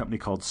made by a company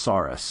called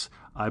Saurus.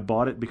 I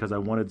bought it because I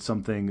wanted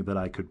something that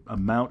I could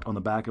mount on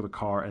the back of a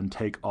car and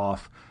take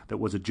off that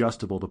was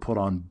adjustable to put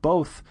on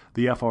both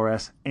the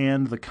FRS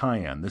and the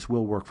Cayenne. This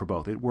will work for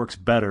both. It works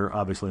better,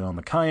 obviously, on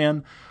the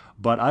Cayenne,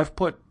 but I've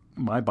put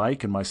my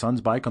bike and my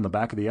son's bike on the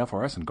back of the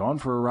FRS and gone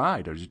for a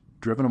ride.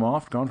 driven them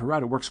off, gone for a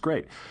ride. It works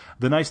great.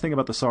 The nice thing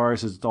about the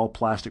Saurus is it's all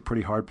plastic,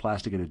 pretty hard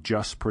plastic. It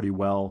adjusts pretty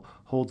well,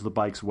 holds the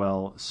bikes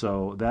well.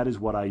 So that is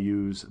what I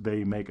use.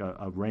 They make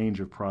a range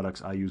of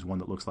products. I use one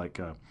that looks like,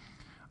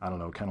 I don't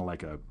know, kind of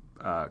like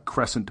a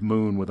crescent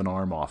moon with an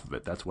arm off of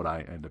it. That's what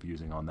I end up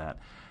using on that.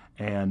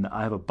 And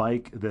I have a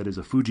bike that is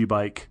a Fuji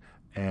bike,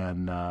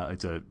 and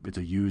it's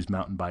a used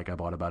mountain bike I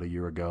bought about a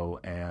year ago,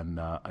 and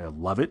I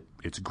love it.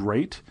 It's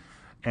great,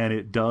 and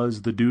it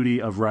does the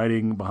duty of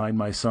riding behind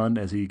my son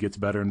as he gets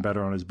better and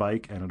better on his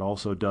bike, and it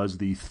also does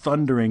the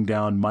thundering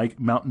down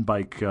mountain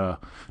bike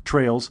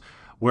trails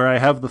where I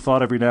have the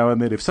thought every now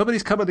and then, if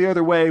somebody's coming the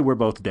other way, we're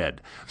both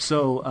dead.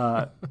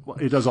 So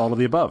it does all of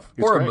the above.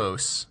 It's or great. A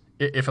moose.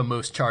 If a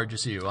moose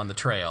charges you on the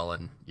trail,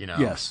 and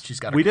yes, she's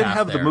got. We didn't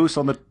have the moose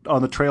on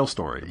the trail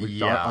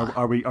story.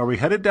 Are we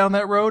headed down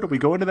that road? Are we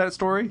going to that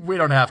story? We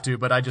don't have to,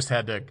 but I just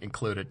had to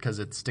include it because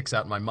it sticks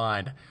out in my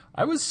mind.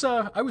 I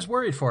was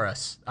worried for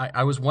us.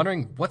 I was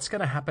wondering what's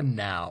going to happen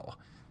now.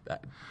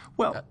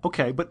 Well,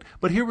 okay, but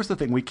here was the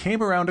thing: we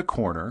came around a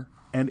corner,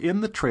 and in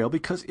the trail,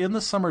 because in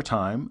the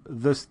summertime,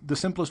 the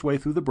simplest way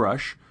through the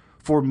brush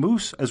for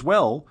moose as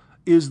well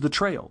is the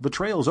trail. The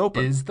trail's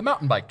open. Is the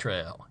mountain bike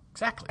trail.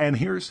 Exactly. And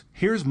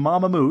here's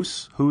Mama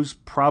Moose, who's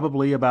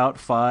probably about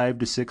 5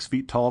 to 6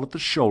 feet tall at the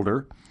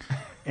shoulder,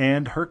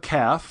 and her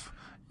calf,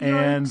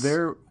 and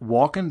they're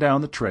walking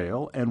down the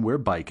trail, and we're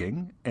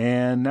biking,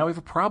 and now we have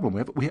a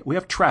problem. We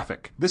have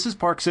traffic. This is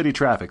Park City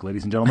traffic,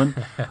 ladies and gentlemen.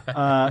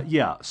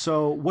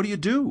 So what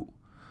do?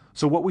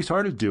 So what we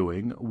started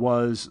doing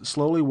was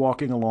slowly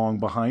walking along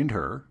behind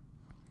her,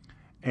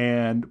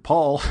 and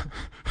Paul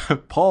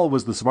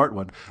was the smart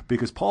one,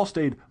 because Paul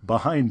stayed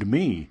behind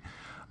me.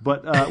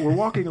 But we're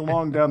walking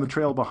along down the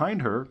trail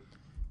behind her,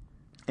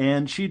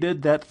 and she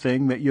did that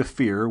thing that you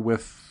fear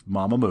with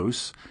Mama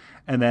Moose,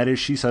 and that is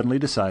she suddenly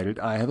decided,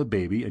 I have a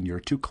baby and you're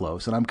too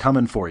close, and I'm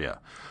coming for you.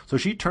 So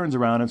she turns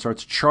around and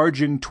starts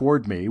charging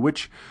toward me,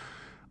 which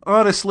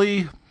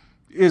honestly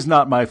is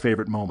not my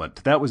favorite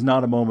moment. That was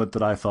not a moment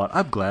that I thought,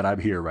 I'm glad I'm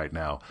here right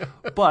now.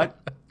 But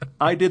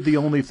I did the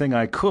only thing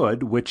I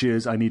could, which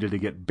is I needed to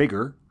get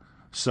bigger.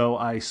 So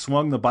I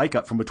swung the bike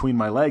up from between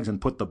my legs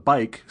and put the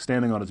bike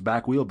standing on its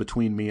back wheel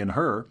between me and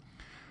her.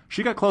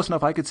 She got close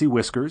enough I could see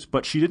whiskers,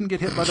 but she didn't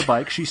get hit by the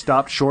bike. She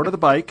stopped short of the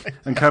bike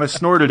and kind of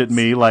snorted at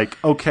me like,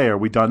 okay, are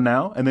we done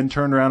now? And then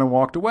turned around and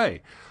walked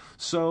away.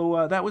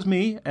 So that was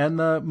me and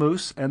the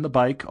moose and the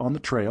bike on the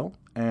trail.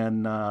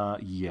 And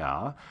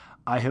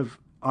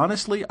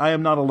honestly, I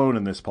am not alone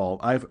in this, Paul.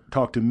 I've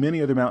talked to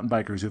many other mountain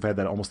bikers who've had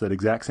almost that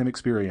exact same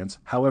experience.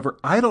 However,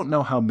 I don't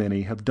know how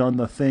many have done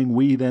the thing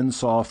we then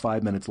saw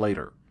 5 minutes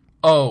later.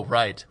 Oh,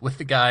 right. With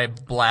the guy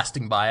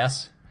blasting by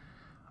us?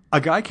 A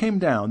guy came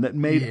down that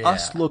made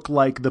us look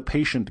like the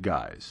patient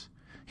guys.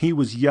 He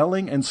was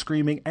yelling and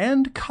screaming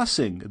and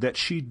cussing that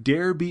she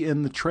dare be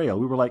in the trail.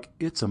 We were like,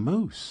 it's a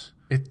moose.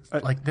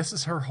 This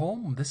is her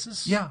home. This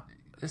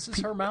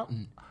is her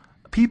mountain.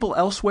 People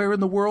elsewhere in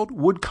the world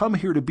would come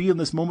here to be in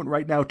this moment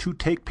right now to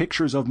take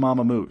pictures of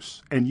Mama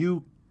Moose, and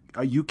you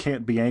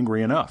can't be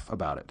angry enough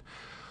about it.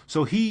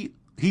 So he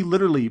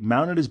literally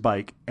mounted his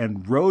bike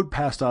and rode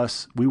past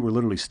us. We were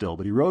literally still,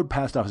 but he rode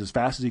past us as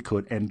fast as he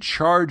could and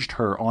charged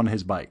her on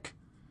his bike.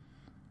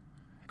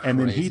 Crazy. And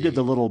then he did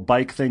the little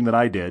bike thing that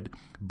I did,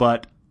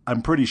 but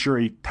I'm pretty sure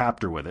he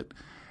tapped her with it.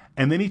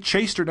 And then he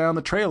chased her down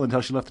the trail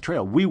until she left the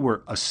trail. We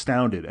were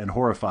astounded and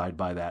horrified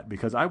by that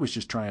because I was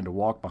just trying to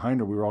walk behind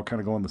her. We were all kind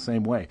of going the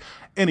same way.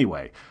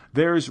 Anyway,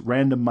 there's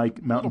random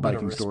mountain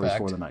biking stories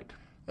for the night.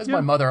 As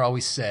my mother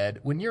always said,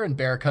 when you're in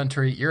bear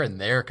country, you're in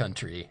their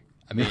country.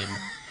 I mean,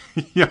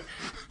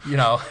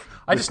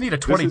 I just need a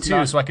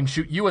 22 so I can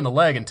shoot you in the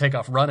leg and take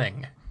off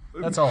running.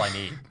 That's all I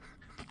need.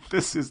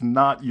 This is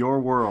not your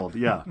world.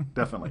 Yeah,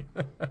 definitely.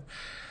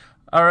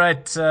 All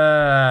right,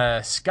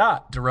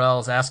 Scott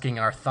Durrell's asking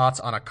our thoughts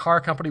on a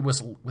car company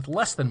with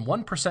less than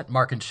 1%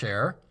 market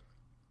share,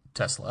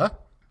 Tesla,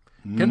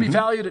 can be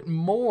valued at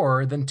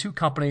more than two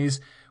companies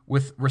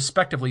with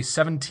respectively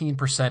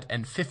 17%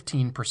 and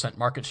 15%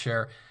 market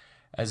share,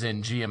 as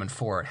in GM and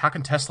Ford. How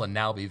can Tesla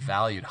now be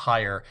valued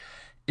higher?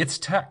 It's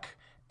tech.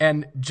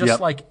 And just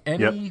like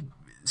any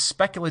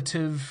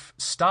speculative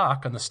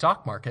stock on the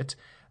stock market,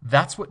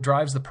 that's what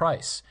drives the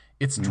price.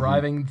 It's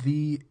driving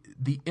the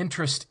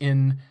interest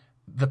in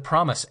the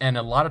promise, and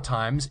a lot of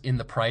times in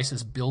the price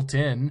is built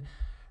in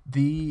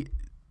the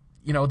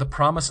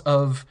promise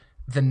of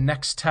the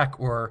next tech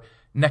or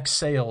next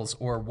sales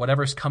or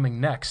whatever's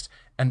coming next.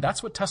 And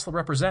that's what Tesla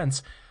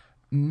represents.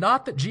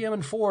 Not that GM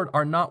and Ford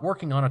are not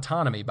working on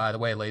autonomy, by the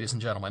way, ladies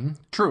and gentlemen.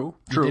 True.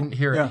 You didn't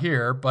hear it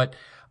here, but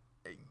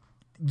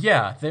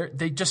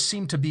they just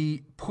seem to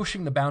be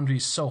pushing the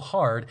boundaries so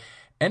hard.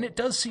 And it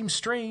does seem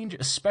strange,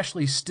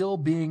 especially still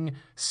being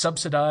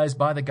subsidized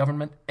by the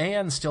government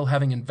and still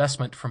having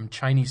investment from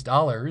Chinese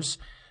dollars.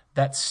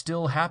 That's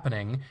still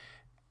happening.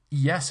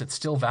 Yes, it's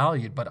still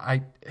valued, but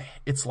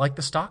it's like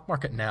the stock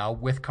market now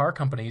with car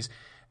companies.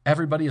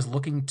 Everybody is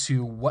looking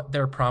to what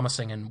they're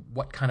promising and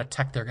what kind of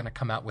tech they're going to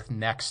come out with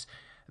next.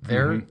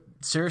 They're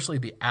seriously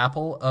the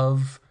Apple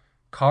of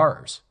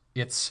cars.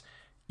 It's,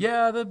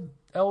 yeah, the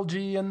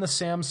LG and the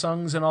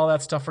Samsungs and all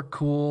that stuff are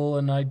cool,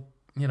 and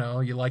you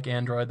like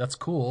Android, that's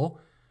cool.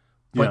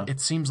 But it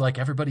seems like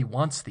everybody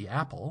wants the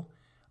Apple.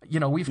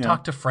 We've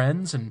talked to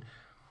friends and,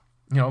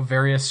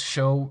 various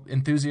show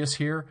enthusiasts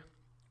here.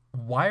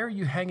 Why are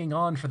you hanging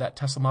on for that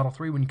Tesla Model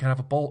 3 when you can have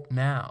a Bolt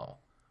now?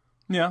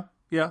 Yeah,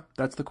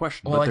 that's the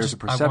question. Well, but there's a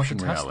perception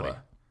reality.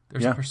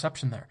 There's a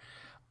perception there.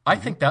 I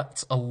think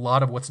that's a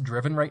lot of what's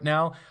driven right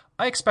now.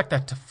 I expect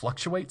that to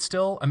fluctuate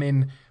still. I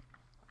mean,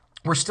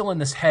 we're still in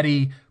this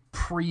heady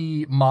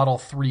pre-Model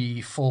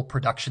 3 full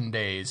production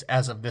days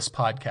as of this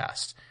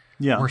podcast.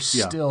 Yeah, we're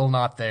still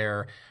not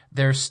there.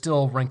 There's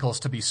still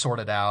wrinkles to be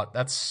sorted out.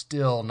 That's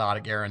still not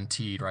a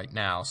guaranteed right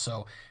now.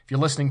 So if you're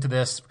listening to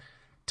this,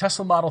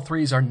 Tesla Model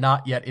 3s are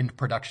not yet in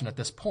production at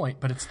this point,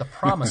 but it's the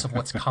promise of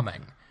what's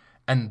coming.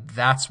 And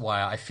that's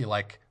why I feel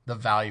like the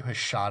value has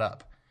shot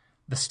up.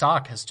 The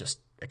stock has just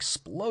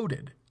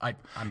exploded.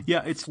 I'm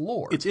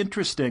floored. It's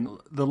interesting.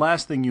 The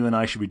last thing you and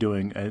I should be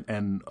doing,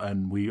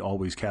 and we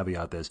always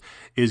caveat this,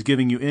 is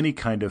giving you any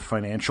kind of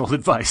financial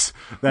advice.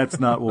 That's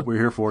not what we're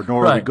here for,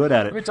 nor are we good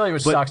at it. Let me tell you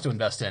which stocks to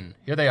invest in.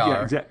 Here they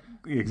are. Yeah,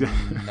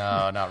 exactly.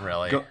 No, not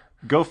really.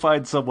 Go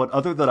find someone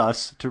other than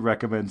us to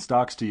recommend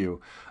stocks to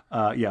you.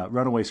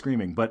 Run away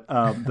screaming. But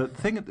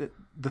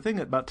the thing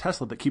about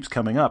Tesla that keeps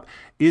coming up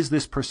is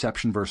this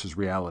perception versus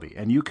reality.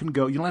 And you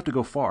don't have to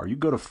go far. You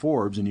go to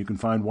Forbes and you can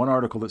find one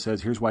article that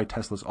says, here's why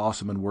Tesla's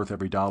awesome and worth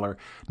every dollar,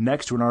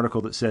 next to an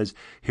article that says,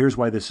 here's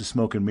why this is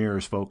smoke and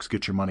mirrors, folks,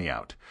 get your money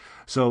out.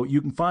 So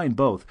you can find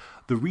both.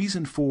 The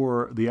reason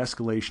for the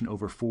escalation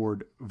over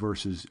Ford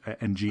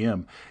and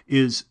GM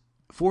is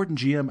Ford and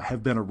GM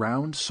have been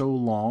around so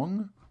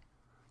long,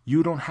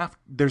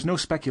 there's no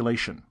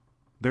speculation.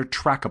 They're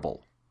trackable.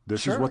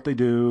 This is what they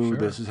do. Sure.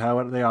 This is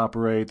how they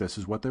operate. This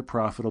is what their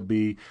profit will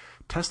be.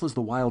 Tesla's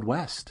the Wild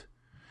West.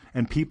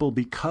 And people,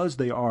 because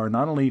they are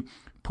not only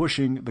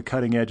pushing the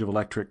cutting edge of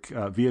electric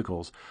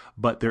vehicles,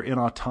 but they're in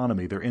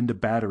autonomy, they're into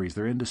batteries,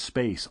 they're into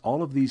space.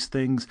 All of these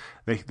things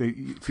they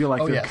feel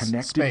like they're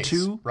connected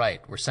to.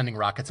 Right. We're sending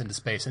rockets into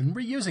space and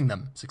reusing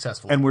them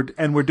successfully.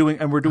 And we're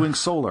doing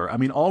solar. I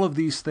mean, all of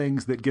these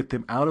things that get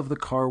them out of the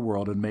car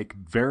world and make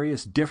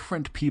various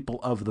different people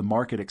of the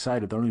market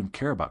excited. They don't even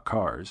care about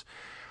cars.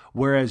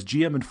 Whereas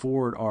GM and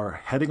Ford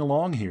are heading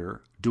along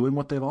here, doing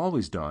what they've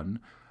always done,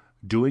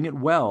 doing it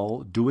well,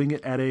 doing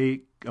it at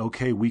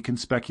we can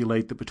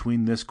speculate that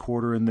between this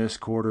quarter and this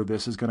quarter,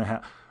 this is going to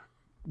happen.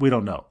 We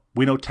don't know.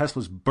 We know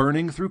Tesla's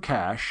burning through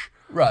cash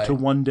to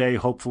one day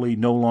hopefully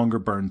no longer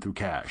burn through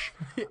cash.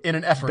 In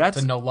an effort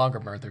to no longer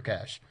burn through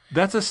cash.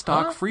 That's a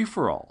stock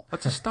free-for-all.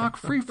 That's a stock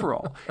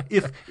free-for-all.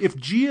 If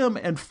GM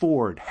and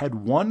Ford had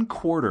one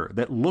quarter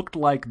that looked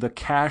like the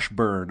cash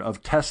burn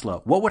of Tesla,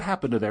 what would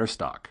happen to their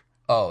stock?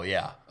 Oh,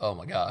 yeah. Oh,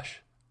 my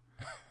gosh.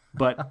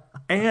 But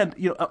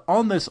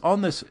on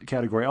this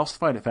category, I also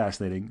find it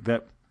fascinating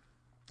that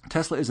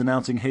Tesla is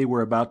announcing, hey,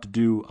 we're about to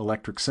do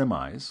electric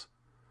semis.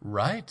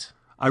 Right.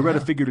 I read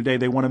a figure today.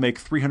 They want to make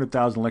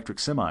 300,000 electric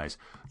semis.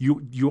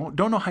 You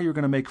don't know how you're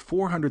going to make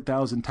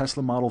 400,000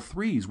 Tesla Model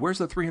 3s. Where's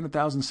the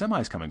 300,000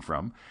 semis coming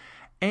from?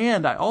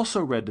 And I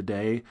also read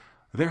today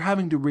they're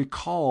having to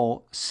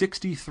recall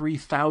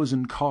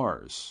 63,000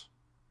 cars.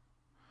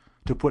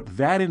 To put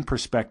that in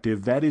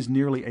perspective, that is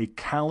nearly a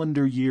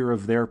calendar year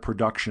of their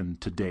production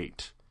to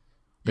date.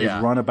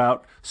 They've run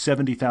about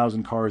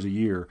 70,000 cars a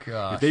year.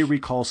 Gosh. If they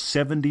recall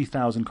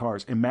 70,000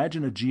 cars,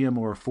 imagine a GM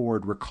or a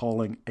Ford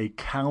recalling a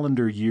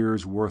calendar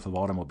year's worth of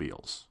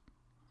automobiles.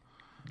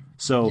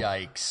 So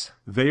yikes.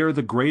 They are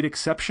the great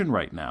exception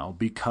right now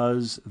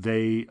because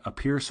they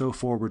appear so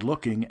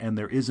forward-looking and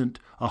there isn't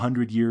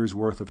 100 years'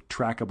 worth of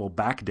trackable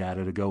back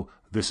data to go,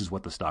 this is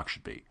what the stock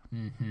should be.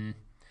 Mm-hmm.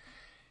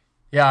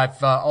 Yeah,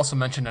 I've also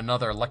mentioned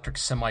another electric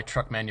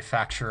semi-truck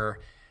manufacturer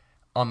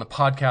on the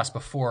podcast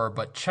before,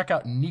 but check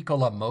out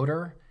Nikola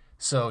Motor.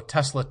 So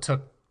Tesla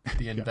took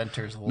the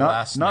inventor's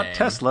last name. Not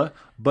Tesla,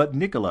 but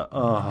Nikola.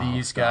 Oh,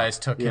 These guys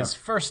took his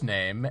first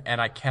name,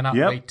 and I cannot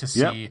wait to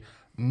see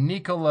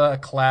Nikola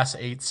Class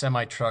 8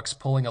 semi-trucks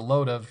pulling a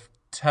load of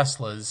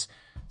Teslas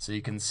so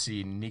you can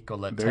see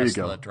Nikola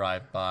Tesla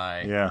drive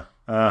by. Yeah,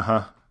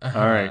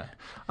 all right.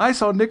 I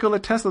saw Nikola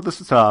Tesla.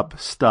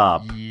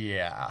 Stop.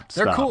 Yeah.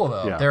 They're cool,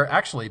 though. Yeah. They're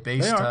actually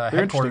based,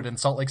 headquartered in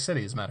Salt Lake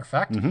City, as a matter of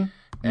fact. Mm-hmm.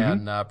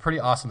 And pretty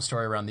awesome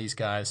story around these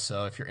guys.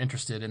 So if you're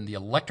interested in the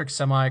electric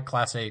semi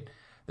Class 8,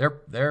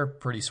 they're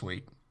pretty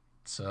sweet.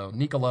 So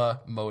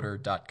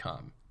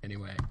NikolaMotor.com.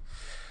 Anyway.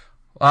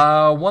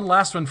 One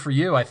last one for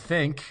you, I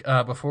think,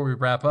 before we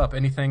wrap up.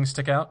 Anything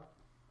stick out?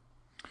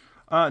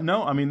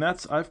 No, I mean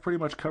I've pretty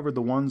much covered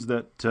the ones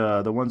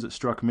that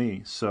struck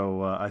me.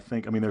 So I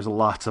think there's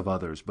lots of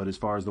others, but as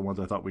far as the ones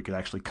I thought we could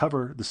actually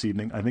cover this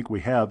evening, I think we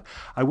have.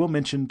 I will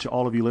mention to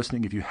all of you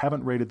listening, if you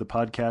haven't rated the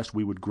podcast,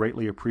 we would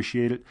greatly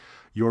appreciate it.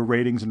 Your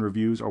ratings and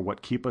reviews are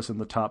what keep us in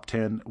the top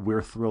 10.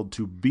 We're thrilled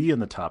to be in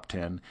the top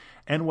 10.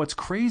 And what's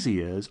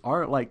crazy is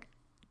our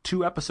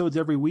 2 episodes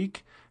every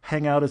week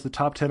hang out as the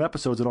top 10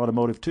 episodes in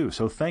Automotive too.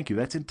 So thank you.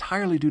 That's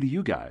entirely due to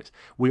you guys.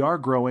 We are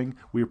growing.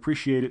 We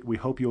appreciate it. We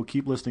hope you'll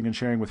keep listening and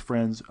sharing with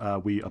friends.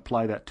 We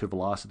apply that to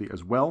Velocity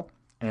as well.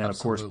 And,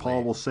 Absolutely. Of course,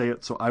 Paul will say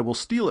it, so I will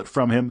steal it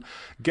from him.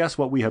 Guess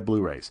what? We have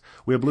Blu-rays.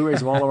 We have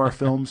Blu-rays of all of our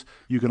films.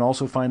 You can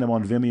also find them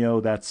on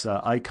Vimeo. That's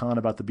Icon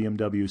about the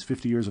BMWs,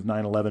 50 Years of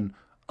 911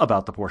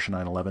 about the Porsche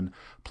 911,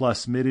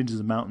 plus Mid-Into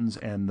the Mountains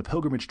and The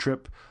Pilgrimage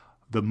Trip.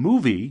 The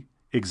movie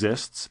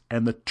exists,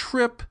 and the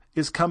trip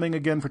is coming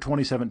again for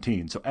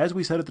 2017. So as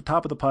we said at the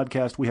top of the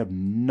podcast, we have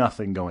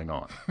nothing going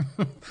on.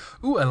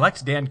 Ooh, I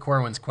liked Dan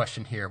Corwin's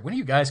question here. When are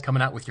you guys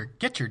coming out with your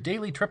Get Your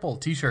Daily Triple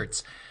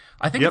t-shirts?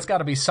 I think It's got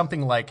to be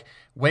something like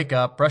wake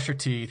up, brush your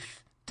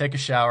teeth, take a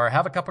shower,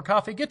 have a cup of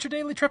coffee, get your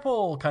Daily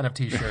Triple kind of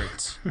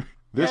t-shirts.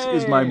 This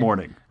is my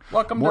morning.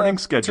 Welcome morning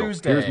to schedule.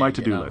 Tuesday, Here's my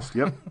to-do list.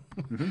 Yep.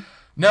 Mm-hmm.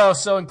 No,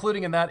 so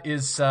including in that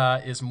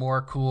is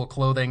more cool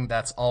clothing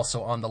that's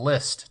also on the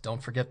list.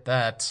 Don't forget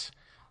that.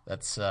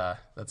 That's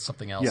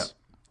something else.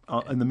 Yeah.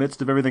 In the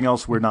midst of everything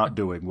else we're not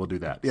doing, we'll do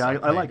that. Yeah,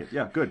 I like it.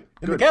 Yeah, good.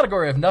 In the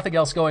category of nothing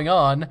else going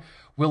on,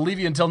 we'll leave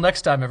you until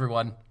next time,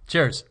 everyone.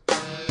 Cheers.